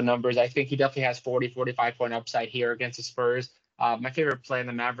pretty solid numbers. I think he definitely has 45-point upside here against the Spurs. My favorite play in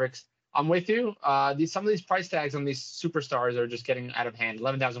the Mavericks. I'm with you. Some of these price tags on these superstars are just getting out of hand.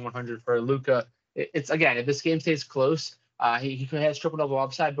 11,100 for Luka. It's again, if this game stays close, he has triple-double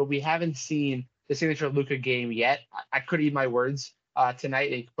upside, but we haven't seen the signature Luka game yet. I could eat my words. Tonight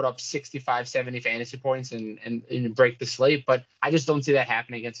they put up 65, 70 fantasy points and break the slate, but I just don't see that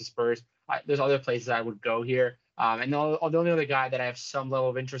happening against the Spurs. There's other places I would go here. And the only other guy that I have some level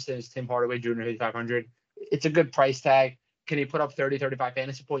of interest in is Tim Hardaway Jr. 5,500. It's a good price tag. Can he put up 30, 35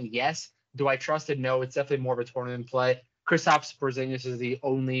 fantasy points? Yes. Do I trust it? No. It's definitely more of a tournament play. Kristaps Porzingis is the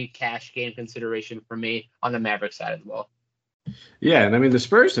only cash game consideration for me on the Mavericks side as well. Yeah, and I mean, the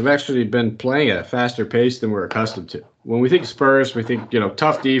Spurs have actually been playing at a faster pace than we're accustomed to. When we think Spurs, we think,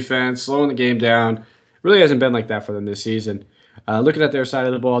 tough defense, slowing the game down. It really hasn't been like that for them this season. Looking at their side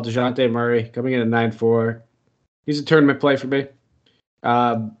of the ball, DeJounte Murray coming in at 9-4. He's a tournament play for me.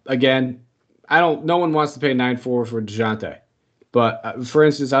 Again, no one wants to pay 9-4 for DeJounte. But for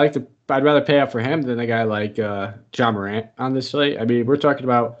instance, I'd rather pay up for him than a guy like John Morant on this slate. I mean, we're talking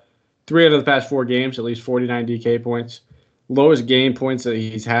about 3 out of the past 4 games, at least 49 DK points. Lowest game points that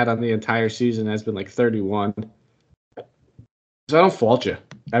he's had on the entire season has been like 31. So I don't fault you.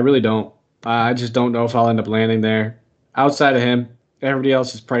 I really don't. I just don't know if I'll end up landing there. Outside of him, everybody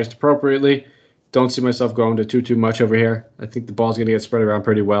else is priced appropriately. Don't see myself going to too much over here. I think the ball's going to get spread around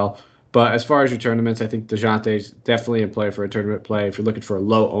pretty well. But as far as your tournaments, I think DeJounte's definitely in play for a tournament play. If you're looking for a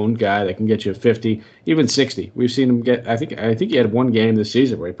low-owned guy that can get you 50, even 60. We've seen him get, I think he had one game this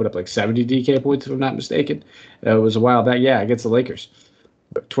season where he put up like 70 DK points, if I'm not mistaken. It was a while back, against the Lakers.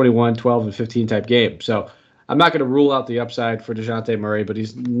 21, 12, and 15 type game. So I'm not going to rule out the upside for DeJounte Murray, but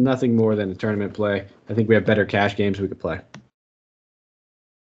he's nothing more than a tournament play. I think we have better cash games we could play.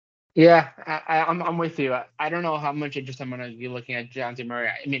 Yeah, I'm with you. I don't know how much interest I'm going to be looking at DeJounte Murray.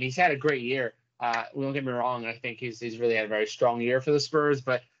 I mean, he's had a great year. Don't get me wrong. I think he's really had a very strong year for the Spurs,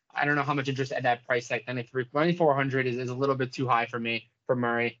 but I don't know how much interest at that price tag. 2,400 is a little bit too high for me for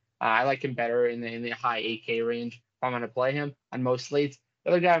Murray. I like him better in the high 8K range if I'm going to play him on most slates.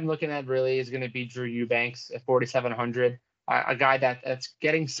 The other guy I'm looking at really is going to be Drew Eubanks at 4,700. A guy that's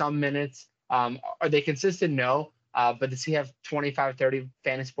getting some minutes. Are they consistent? No. But does he have 25, 30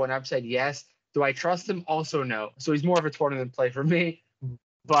 fantasy point upside? Yes. Do I trust him? Also, no. So he's more of a tournament play for me,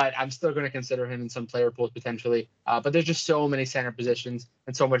 but I'm still going to consider him in some player pools potentially. But there's just so many center positions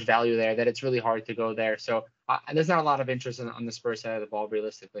and so much value there that it's really hard to go there. So there's not a lot of interest on the Spurs side of the ball,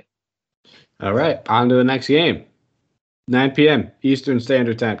 realistically. All right, on to the next game. 9 p.m. Eastern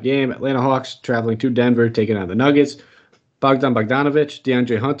Standard Time game. Atlanta Hawks traveling to Denver, taking on the Nuggets. Bogdan Bogdanovic,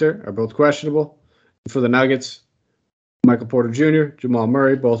 DeAndre Hunter are both questionable. For the Nuggets, Michael Porter Jr., Jamal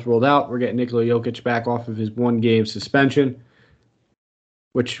Murray, both ruled out. We're getting Nikola Jokic back off of his 1-game suspension,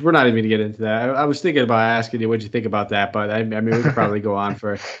 which we're not even going to get into that. I was thinking about asking you what you think about that, but I mean, we could probably go on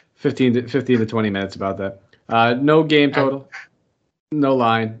for 15 to 20 minutes about that. No game total, no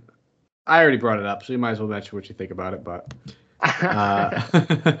line. I already brought it up, so you might as well mention what you think about it. But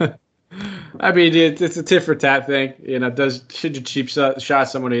I mean, it's a tit for tat thing. You know, should you cheap shot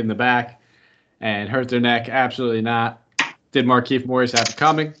somebody in the back and hurt their neck? Absolutely not. Did Markieff Morris have it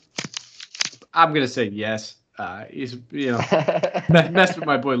coming? I'm gonna say yes. He's messed with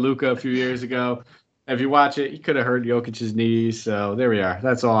my boy Luka a few years ago. If you watch it, he could have hurt Jokic's knees. So there we are.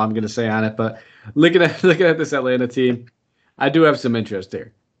 That's all I'm gonna say on it. But looking at this Atlanta team, I do have some interest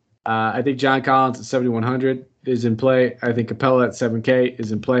here. I think John Collins at 7,100 is in play. I think Capella at 7K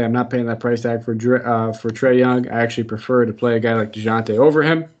is in play. I'm not paying that price tag for Trae Young. I actually prefer to play a guy like DeJounte over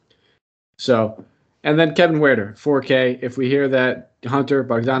him. So, and then Kevin Huerter, 4K. If we hear that Hunter,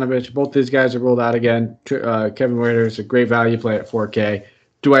 Bogdanovic, both these guys are ruled out again, Kevin Huerter is a great value play at 4K.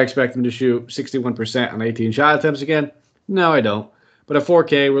 Do I expect him to shoot 61% on 18 shot attempts again? No, I don't. But at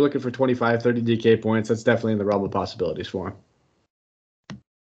 4K, we're looking for 25, 30 DK points. That's definitely in the realm of possibilities for him.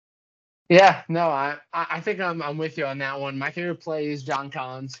 Yeah, no, I think I'm with you on that one. My favorite play is John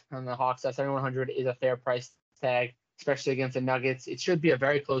Collins on the Hawks. At 7,100 is a fair price tag, especially against the Nuggets. It should be a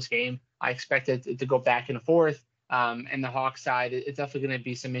very close game. I expect it to go back and forth. And the Hawks side, it's definitely going to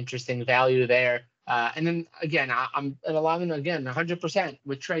be some interesting value there. And then again, I'm at 11 again, 100%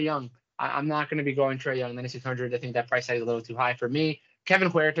 with Trae Young. I'm not going to be going Trae Young 9,600. I think that price tag is a little too high for me.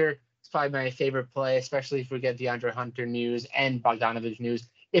 Kevin Huerter is probably my favorite play, especially if we get DeAndre Hunter news and Bogdanovic news.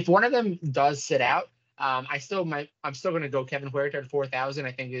 If one of them does sit out, I'm still going to go Kevin Huerter at 4,000.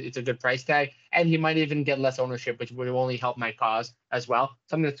 I think it's a good price tag, and he might even get less ownership, which would only help my cause as well.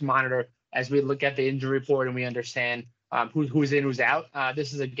 Something to monitor as we look at the injury report and we understand who's in, who's out.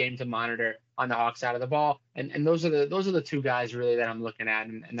 This is a game to monitor on the Hawks side of the ball, and those are the two guys really that I'm looking at,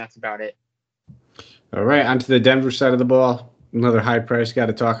 and that's about it. All right, onto the Denver side of the ball. Another high price guy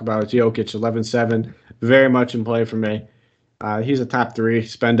to talk about is Jokic, 11.7, very much in play for me. He's a top 3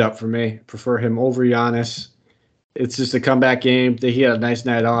 spend up for me. Prefer him over Giannis. It's just a comeback game. He had a nice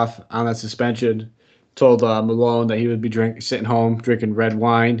night off on that suspension. Told Malone that he would be sitting home drinking red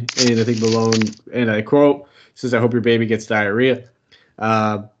wine. And I think Malone, and I quote, says, "I hope your baby gets diarrhea."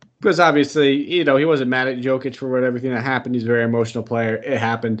 Because obviously, he wasn't mad at Jokic for everything that happened. He's a very emotional player. It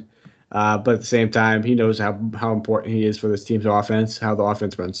happened. But at the same time, he knows how important he is for this team's offense, how the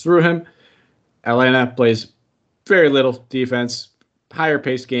offense runs through him. Atlanta plays very little defense, higher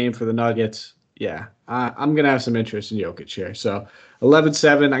paced game for the Nuggets. Yeah, I'm going to have some interest in Jokic here. So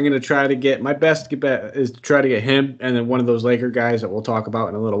 11.7, I'm going to try to get my best bet is to try to get him and then one of those Laker guys that we'll talk about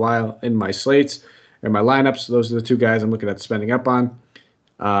in a little while in my slates or my lineups. Those are the two guys I'm looking at spending up on.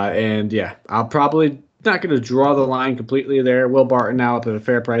 And yeah, I'll probably not going to draw the line completely there. Will Barton now up at a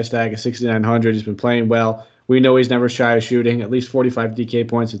fair price tag of 6,900. He's been playing well. We know he's never shy of shooting, at least 45 DK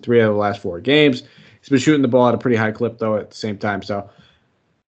points in 3 out of the last 4 games. He's been shooting the ball at a pretty high clip, though, at the same time. So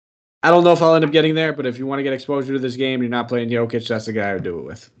I don't know if I'll end up getting there, but if you want to get exposure to this game, you're not playing Jokic, that's the guy to do it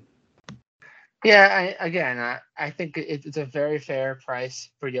with. Yeah, I think it's a very fair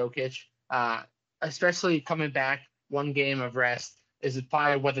price for Jokic, especially coming back 1 game of rest is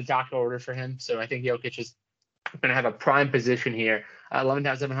probably what the doctor ordered for him. So I think Jokic is going to have a prime position here.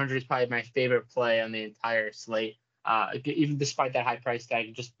 11,700 is probably my favorite play on the entire slate. Even despite that high price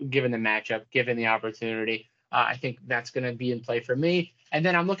tag, just given the matchup, given the opportunity, I think that's going to be in play for me. And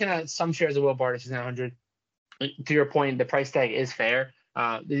then I'm looking at some shares of Will Barton, 6,900. To your point, the price tag is fair.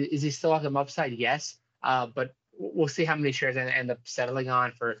 Is he still have some upside? Yes. But we'll see how many shares I end up settling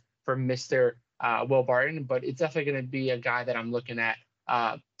on for Mr. Will Barton. But it's definitely going to be a guy that I'm looking at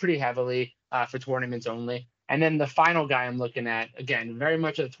pretty heavily for tournaments only. And then the final guy I'm looking at, again, very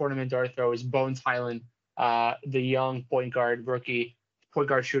much a tournament dart throw, is Bones Hyland, the young point guard, rookie point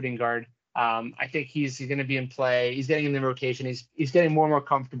guard shooting guard. I think he's going to be in play. He's getting in the rotation. He's getting more and more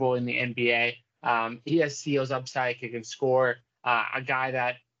comfortable in the NBA. He has steals upside. He can score. A guy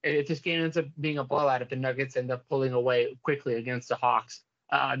that if this game ends up being a blowout, if the Nuggets end up pulling away quickly against the Hawks,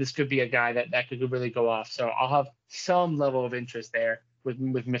 this could be a guy that could really go off. So I'll have some level of interest there with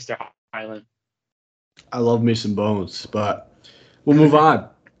Mr. Hyland. I love me some Bones, but we'll move on.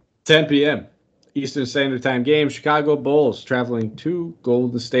 10 p.m. Eastern Standard Time game. Chicago Bulls traveling to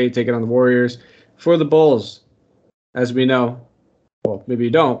Golden State, taking on the Warriors. For the Bulls, as we know, well, maybe you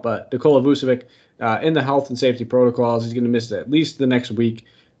don't, but Nikola Vucevic in the health and safety protocols, he's going to miss at least the next week.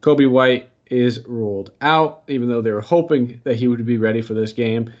 Kobe White is ruled out, even though they were hoping that he would be ready for this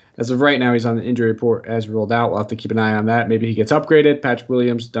game. As of right now, he's on the injury report as ruled out. We'll have to keep an eye on that. Maybe he gets upgraded. Patrick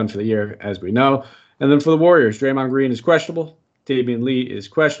Williams done for the year, as we know. And then for the Warriors, Draymond Green is questionable. Damian Lee is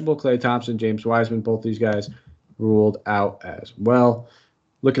questionable. Klay Thompson, James Wiseman, both these guys ruled out as well.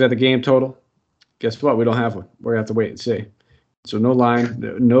 Looking at the game total, guess what? We don't have one. We're going to have to wait and see. So no line,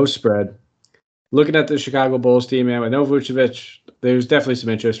 no spread. Looking at the Chicago Bulls team, man, with no Vucevic, there's definitely some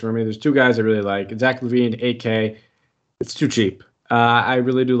interest for me. There's 2 guys I really like. Zach LaVine, 8K. It's too cheap. I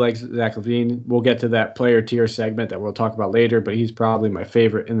really do like Zach LaVine. We'll get to that player tier segment that we'll talk about later, but he's probably my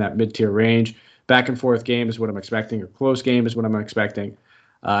favorite in that mid-tier range. Back and forth game is what I'm expecting, or close game is what I'm expecting.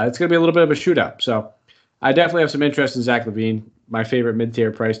 It's going to be a little bit of a shootout. So I definitely have some interest in Zach LaVine, my favorite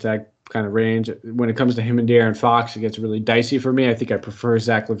mid-tier price tag kind of range. When it comes to him and De'Aaron Fox, it gets really dicey for me. I think I prefer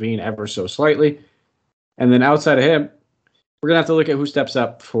Zach LaVine ever so slightly. And then outside of him, we're going to have to look at who steps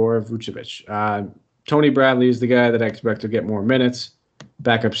up for Vucevic. Tony Bradley is the guy that I expect to get more minutes,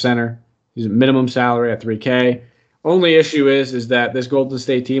 backup center. He's a minimum salary at $3K. Only issue is that this Golden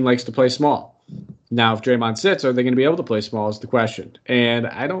State team likes to play small. Now, if Draymond sits, are they going to be able to play small is the question. And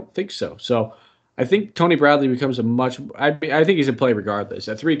I don't think so. So I think Tony Bradley becomes I think he's in play regardless.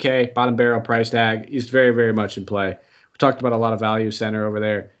 At $3K, bottom barrel price tag, he's very, very much in play. We talked about a lot of value center over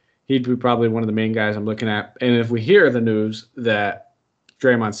there. He'd be probably one of the main guys I'm looking at. And if we hear the news that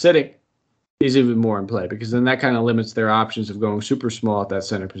Draymond's sitting, he's even more in play, because then that kind of limits their options of going super small at that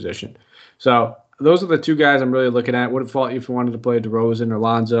center position. So those are the 2 guys I'm really looking at. Wouldn't fault you if you wanted to play DeRozan or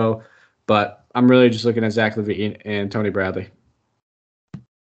Lonzo, but I'm really just looking at Zach LaVine and Tony Bradley.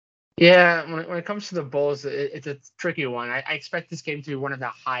 Yeah, when it comes to the Bulls, it's a tricky one. I expect this game to be one of the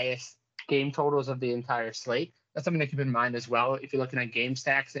highest game totals of the entire slate. That's something to keep in mind as well if you're looking at game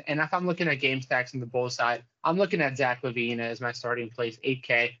stacks. And if I'm looking at game stacks on the Bulls side, I'm looking at Zach LaVine as my starting place.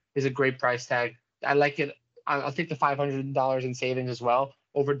 8K is a great price tag. I like it. I'll take the $500 in savings as well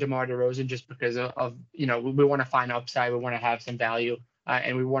over DeMar DeRozan, just because of we want to find upside. We want to have some value.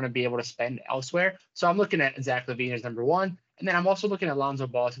 And we want to be able to spend elsewhere. So I'm looking at Zach LaVine as number 1. And then I'm also looking at Lonzo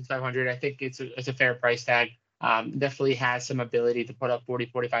Ball since 500. I think it's a fair price tag. Definitely has some ability to put up 40,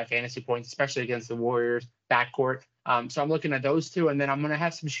 45 fantasy points, especially against the Warriors backcourt. So I'm looking at those 2. And then I'm going to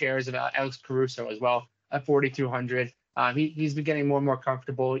have some shares of Alex Caruso as well at 4,200. He's been getting more and more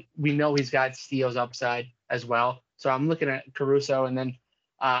comfortable. We know he's got steals upside as well. So I'm looking at Caruso. And then,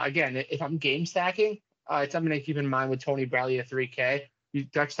 again, if I'm game stacking, it's something to keep in mind with Tony Bradley at 3K. You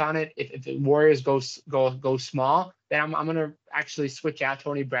touched on it. If the Warriors go small, then I'm going to actually switch out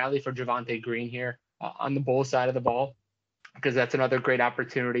Tony Bradley for Javonte Green here on the Bulls side of the ball, because that's another great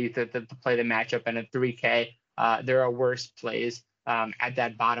opportunity to play the matchup. And at 3K, there are worse plays at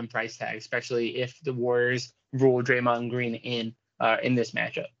that bottom price tag, especially if the Warriors rule Draymond Green in this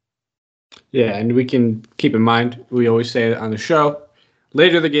matchup. Yeah, and we can keep in mind, we always say it on the show,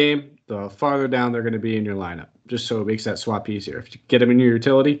 later the game, the farther down they're going to be in your lineup, just so it makes that swap easier. If you get them in your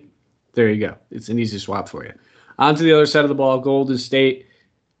utility, there you go. It's an easy swap for you. On to the other side of the ball, Golden State.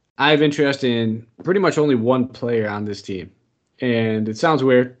 I have interest in pretty much only one player on this team. And it sounds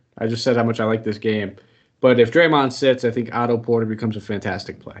weird. I just said how much I like this game. But if Draymond sits, I think Otto Porter becomes a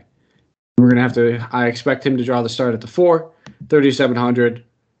fantastic play. We're going to have to, I expect him to draw the start at the 4, 3,700.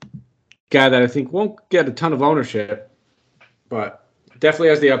 Guy that I think won't get a ton of ownership, but definitely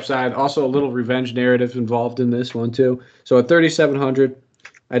has the upside. Also, a little revenge narrative involved in this one, too. So at 3,700,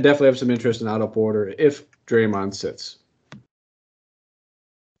 I definitely have some interest in Otto Porter if Draymond sits.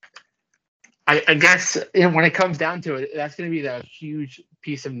 I guess when it comes down to it, that's going to be the huge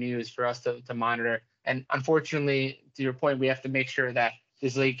piece of news for us to monitor. And unfortunately, to your point, we have to make sure that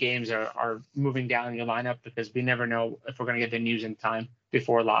these late games are moving down your lineup because we never know if we're going to get the news in time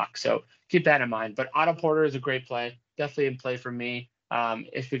before lock. So keep that in mind. But Otto Porter is a great play, definitely in play for me.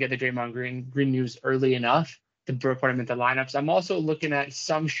 If we get the Draymond Green news early enough to put him into lineups. I'm also looking at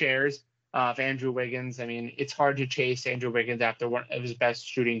some shares of Andrew Wiggins. I mean, it's hard to chase Andrew Wiggins after one of his best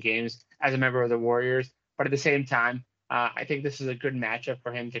shooting games as a member of the Warriors. But at the same time, I think this is a good matchup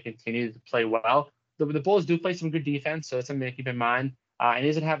for him to continue to play well. The Bulls do play some good defense, so it's something to keep in mind. And he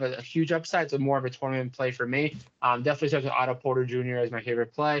doesn't have a huge upside, so more of a tournament play for me. Definitely starts with Otto Porter Jr. as my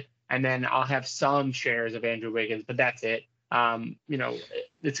favorite play. And then I'll have some shares of Andrew Wiggins, but that's it. It's going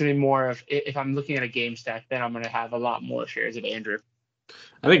to be more of, if I'm looking at a game stack, then I'm going to have a lot more shares of Andrew.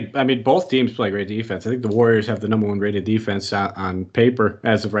 I mean, both teams play great defense. I think the Warriors have the number 1 rated defense on paper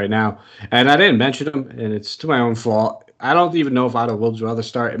as of right now. And I didn't mention them, and it's to my own fault. I don't even know if Otto will draw the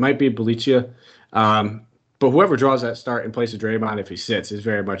start. It might be Belicia. But whoever draws that start in place of Draymond, if he sits, is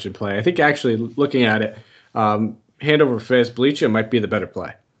very much in play. I think actually looking at it, hand over fist, Belicia might be the better play.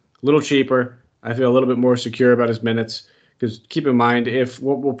 A little cheaper. I feel a little bit more secure about his minutes. Because keep in mind, if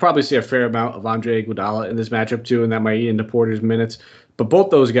we'll probably see a fair amount of Andre Iguodala in this matchup too, and that might eat into Porter's minutes. But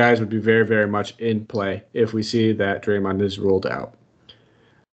both those guys would be very, very much in play if we see that Draymond is ruled out.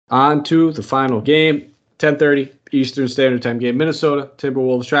 On to the final game, 10:30 Eastern Standard Time game. Minnesota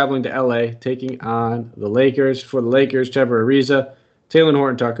Timberwolves traveling to LA, taking on the Lakers. For the Lakers, Trevor Ariza, Talen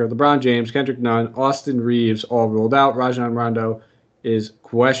Horton-Tucker, LeBron James, Kendrick Nunn, Austin Reeves all ruled out. Rajon Rondo is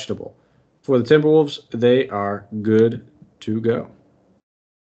questionable. For the Timberwolves, they are good to go.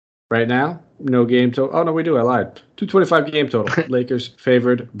 Right now, no game total. Oh, no, we do. I lied. 225 game total. Lakers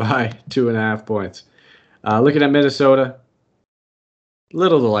favored by 2.5 points. Looking at Minnesota,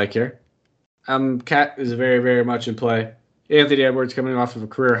 little to like here. Cat is very, very much in play. Anthony Edwards coming off of a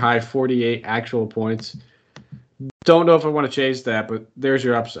career high 48 actual points. Don't know if I want to chase that, but there's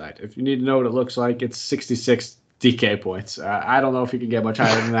your upside. If you need to know what it looks like, it's 66 DK points. I don't know if you can get much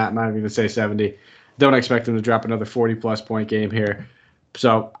higher than that. I'm not even going to say 70. Don't expect him to drop another 40-plus point game here.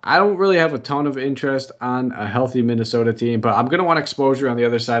 So I don't really have a ton of interest on a healthy Minnesota team, but I'm going to want exposure on the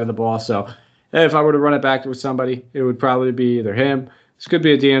other side of the ball. So if I were to run it back with somebody, it would probably be either him. This could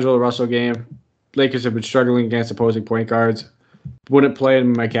be a D'Angelo Russell game. Lakers have been struggling against opposing point guards. Wouldn't play him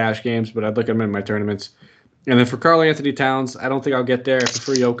in my cash games, but I'd look at him in my tournaments. And then for Karl Anthony Towns, I don't think I'll get there. I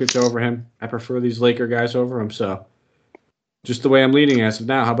prefer Jokic over him. I prefer these Laker guys over him. So just the way I'm leading as of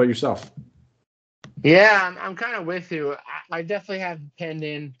now. How about yourself? Yeah, I'm kind of with you. I definitely have penned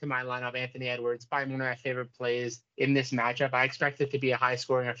in to my lineup Anthony Edwards, probably one of my favorite plays in this matchup. I expect it to be a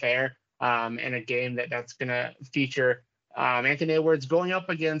high-scoring affair and a game that's going to feature Anthony Edwards going up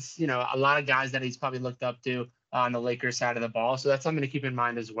against, a lot of guys that he's probably looked up to on the Lakers side of the ball. So that's something to keep in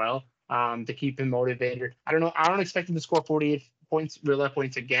mind as well, to keep him motivated. I don't know. I don't expect him to score 48 points, real life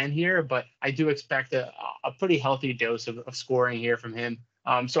points again here, but I do expect a pretty healthy dose of scoring here from him.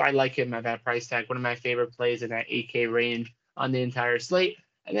 So I like him at that price tag. One of my favorite plays in that 8K range on the entire slate.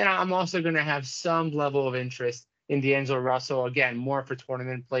 And then I'm also going to have some level of interest in D'Angelo Russell. Again, more for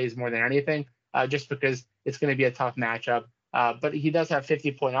tournament plays more than anything, just because it's going to be a tough matchup. But he does have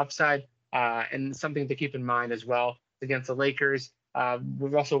 50-point upside, and something to keep in mind as well against the Lakers.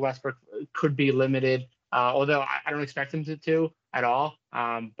 Russell Westbrook could be limited, although I don't expect him to at all.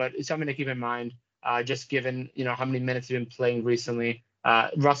 But it's something to keep in mind, just given how many minutes he's been playing recently.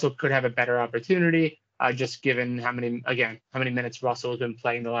 Russell could have a better opportunity, just given how many minutes Russell has been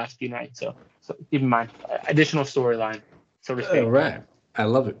playing the last few nights. So keep in mind, additional storyline, so to speak. All right. I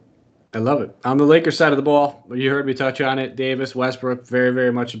love it. On the Lakers side of the ball, you heard me touch on it. Davis, Westbrook, very,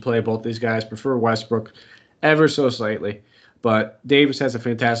 very much in play. Both these guys prefer Westbrook ever so slightly. But Davis has a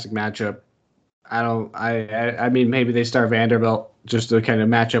fantastic matchup. I mean, maybe they start Vanderbilt just to kind of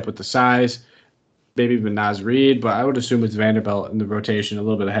match up with the size. Maybe even Naz Reid, but I would assume it's Vanderbilt in the rotation a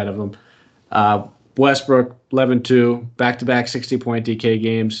little bit ahead of him. Westbrook, 11-2, back-to-back 60-point DK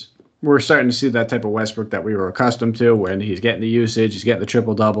games. We're starting to see that type of Westbrook that we were accustomed to when he's getting the usage, he's getting the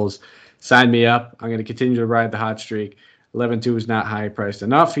triple-doubles. Sign me up. I'm going to continue to ride the hot streak. 11.2 is not high priced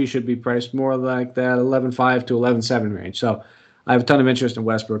enough. He should be priced more like that 11.5 to 11.7 range. So I have a ton of interest in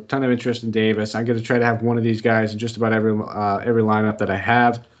Westbrook, ton of interest in Davis. I'm going to try to have one of these guys in just about every lineup that I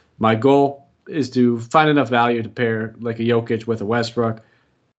have. My goal is to find enough value to pair like a Jokic with a Westbrook,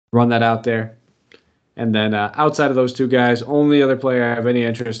 run that out there. And then outside of those two guys, only other player I have any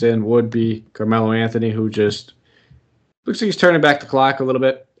interest in would be Carmelo Anthony, who just looks like he's turning back the clock a little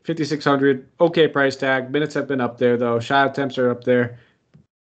bit. 5,600, okay price tag. Minutes have been up there, though. Shot attempts are up there.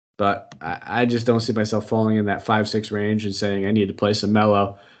 But I just don't see myself falling in that 5-6 range and saying I need to play some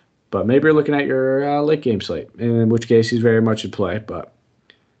Melo. But maybe you're looking at your late game slate, in which case he's very much in play. But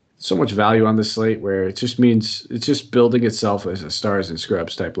so much value on this slate where it just means it's just building itself as a stars and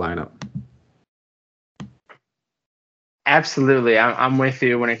scrubs type lineup. Absolutely. I'm with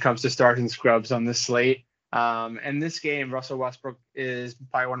you when it comes to stars and scrubs on this slate. And this game, Russell Westbrook is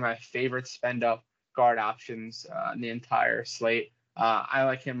probably one of my favorite spend-up guard options in the entire slate. I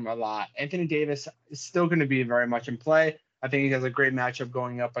like him a lot. Anthony Davis is still going to be very much in play. I think he has a great matchup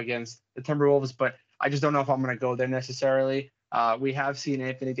going up against the Timberwolves, but I just don't know if I'm going to go there necessarily. We have seen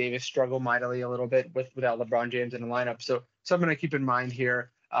Anthony Davis struggle mightily a little bit without LeBron James in the lineup. So something to keep in mind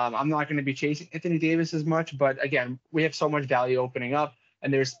here. I'm not going to be chasing Anthony Davis as much, but again, we have so much value opening up,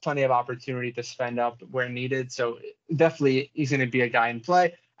 and there's plenty of opportunity to spend up where needed. So definitely he's going to be a guy in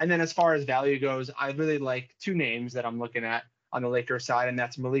play. And then as far as value goes, I really like two names that I'm looking at on the Lakers side, and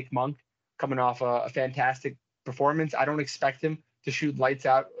that's Malik Monk coming off a fantastic performance. I don't expect him to shoot lights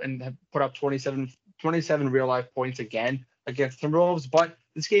out and put up 27 real-life points again against Timberwolves, but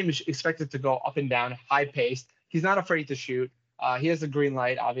this game is expected to go up and down, high-paced. He's not afraid to shoot. He has the green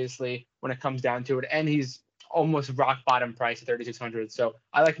light, obviously, when it comes down to it, and he's almost rock bottom price at 3,600. So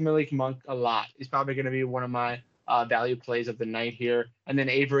I like Malik Monk a lot. He's probably going to be one of my value plays of the night here. And then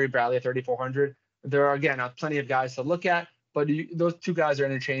Avery Bradley at 3,400. There are, again, plenty of guys to look at, but those two guys are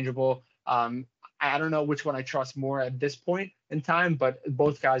interchangeable. I don't know which one I trust more at this point in time, but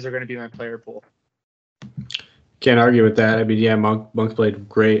both guys are going to be my player pool. Can't argue with that. I mean, yeah, Monk played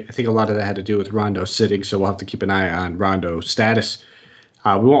great. I think a lot of that had to do with Rondo sitting, so we'll have to keep an eye on Rondo's status.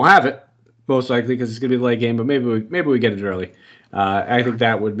 We won't have it, most likely, because it's going to be the late game, but maybe we get it early. I think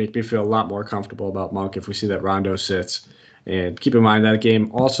that would make me feel a lot more comfortable about Monk if we see that Rondo sits. And keep in mind that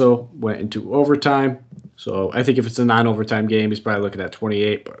game also went into overtime. So I think if it's a non-overtime game, he's probably looking at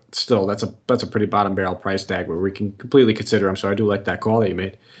 28, but still, that's a pretty bottom barrel price tag where we can completely consider him. So I do like that call that you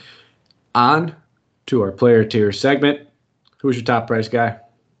made. On to our player tier segment. Who's your top price guy?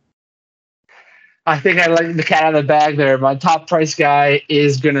 I think I like the cat out of the bag there. My top price guy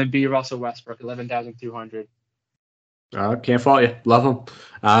is going to be Russell Westbrook, 11,200. Can't fault you. Love him.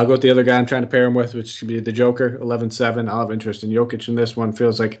 I'll go with the other guy I'm trying to pair him with, which should be the Joker, 11.7. I'll have interest in Jokic in this one.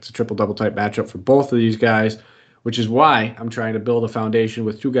 Feels like it's a triple-double type matchup for both of these guys, which is why I'm trying to build a foundation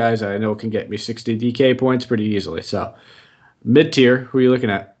with two guys that I know can get me 60 DK points pretty easily. So mid-tier, who are you looking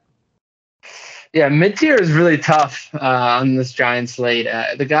at? Yeah, mid-tier is really tough on this Giants slate.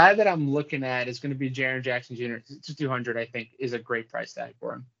 The guy that I'm looking at is going to be Jaren Jackson Jr. 200, I think, is a great price tag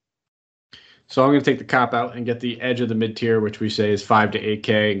for him. So I'm going to take the cop out and get the edge of the mid-tier, which we say is 5 to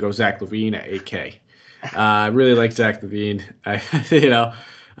 8K, and go Zach LaVine at 8K. I really like Zach LaVine.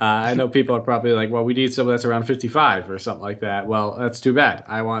 I know people are probably like, well, we need someone that's around 55 or something like that. Well, that's too bad.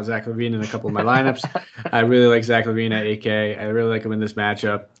 I want Zach LaVine in a couple of my lineups. I really like Zach LaVine at 8K. I really like him in this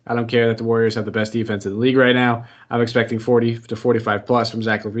matchup. I don't care that the Warriors have the best defense in the league right now. I'm expecting 40 to 45 plus from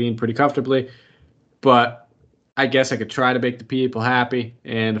Zach LaVine pretty comfortably. But I guess I could try to make the people happy.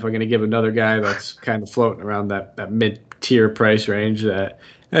 And if I'm going to give another guy that's kind of floating around that mid-tier price range that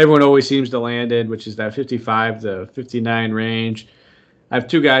everyone always seems to land in, which is that 55 to 59 range, I have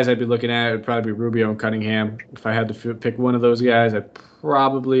two guys I'd be looking at. It would probably be Rubio and Cunningham. If I had to pick one of those guys, I'd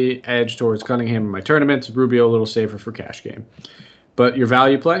probably edge towards Cunningham in my tournaments. Rubio a little safer for cash game. But your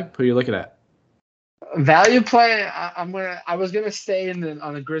value play, who are you looking at? Value play, I was gonna stay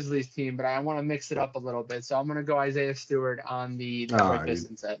on the Grizzlies team, but I want to mix it up a little bit. So I'm gonna go Isaiah Stewart on the Detroit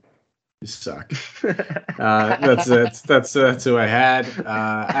Pistons set. You suck. That's who I had.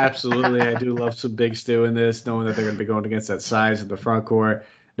 Absolutely, I do love some Big Stu in this, knowing that they're going to be going against that size in the front court.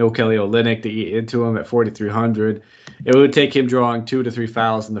 No Kelly Olynyk to eat into him at 4,300. It would take him drawing 2 to 3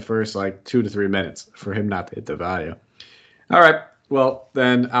 fouls in the first 2 to 3 minutes for him not to hit the value. All right. Well,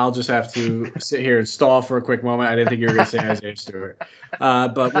 then I'll just have to sit here and stall for a quick moment. I didn't think you were going to say Isaiah Stewart.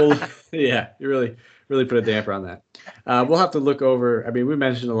 But you really put a damper on that. We'll have to look over. I mean, we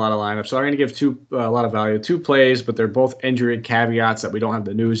mentioned a lot of lineups, so I'm going to give a lot of value. 2 plays, but they're both injury caveats that we don't have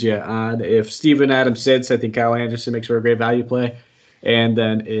the news yet on. If Steven Adams sits, I think Kyle Anderson makes for a great value play. And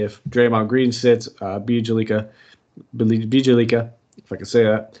then if Draymond Green sits, B. Jalika Bjelica, if I can say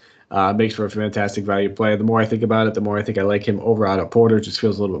that. Makes for a fantastic value play. The more I think about it, the more I think I like him over Otto Porter. Just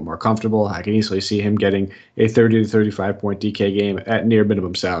feels a little bit more comfortable. I can easily see him getting a 30 to 35 point DK game at near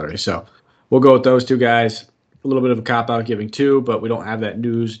minimum salary. So we'll go with those two guys. A little bit of a cop out giving two, but we don't have that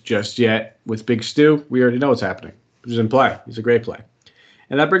news just yet with Big Stu. We already know what's happening. He's in play. He's a great play.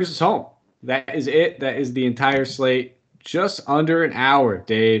 And that brings us home. That is it. That is the entire slate. Just under an hour,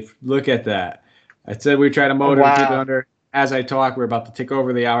 Dave. Look at that. I said we try to motor and keep it under. As I talk, we're about to tick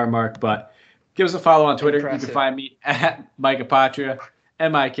over the hour mark, but give us a follow on Twitter. Impressive. You can find me at Mike Apotria,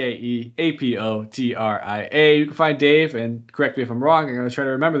 MikeApotria. You can find Dave, and correct me if I'm wrong, I'm going to try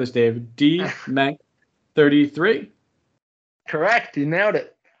to remember this, Dave, DMenk33. Correct. You nailed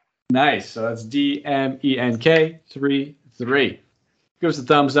it. Nice. So that's DMENK33. Give us a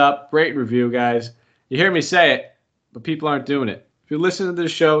thumbs up, rate and review, guys. You hear me say it, but people aren't doing it. If you're listening to the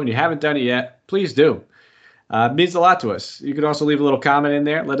show and you haven't done it yet, please do. It means a lot to us. You could also leave a little comment in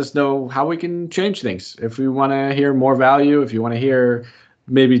there. Let us know how we can change things. If we want to hear more value, if you want to hear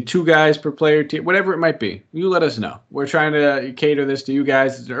maybe 2 guys per player, whatever it might be, you let us know. We're trying to cater this to you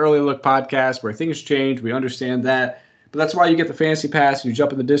guys. It's an early look podcast where things change. We understand that. But that's why you get the fancy pass and you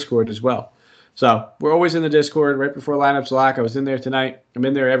jump in the Discord as well. So we're always in the Discord right before lineups lock. I was in there tonight. I'm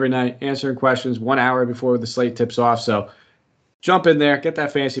in there every night answering questions 1 hour before the slate tips off. So jump in there, get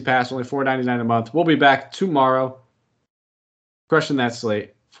that fancy pass, only $4.99 a month. We'll be back tomorrow, crushing that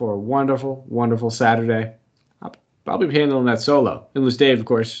slate for a wonderful, wonderful Saturday. I'll be handling that solo. Unless Dave, of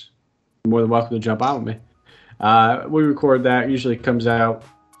course, you're more than welcome to jump on with me. We record that. Usually comes out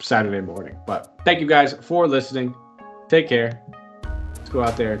Saturday morning. But thank you guys for listening. Take care. Let's go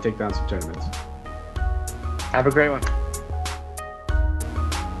out there and take down some tournaments. Have a great one.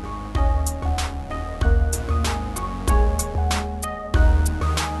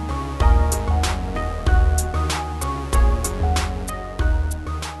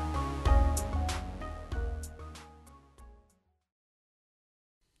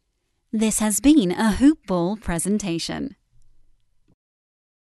 This has been a Hoop Ball presentation.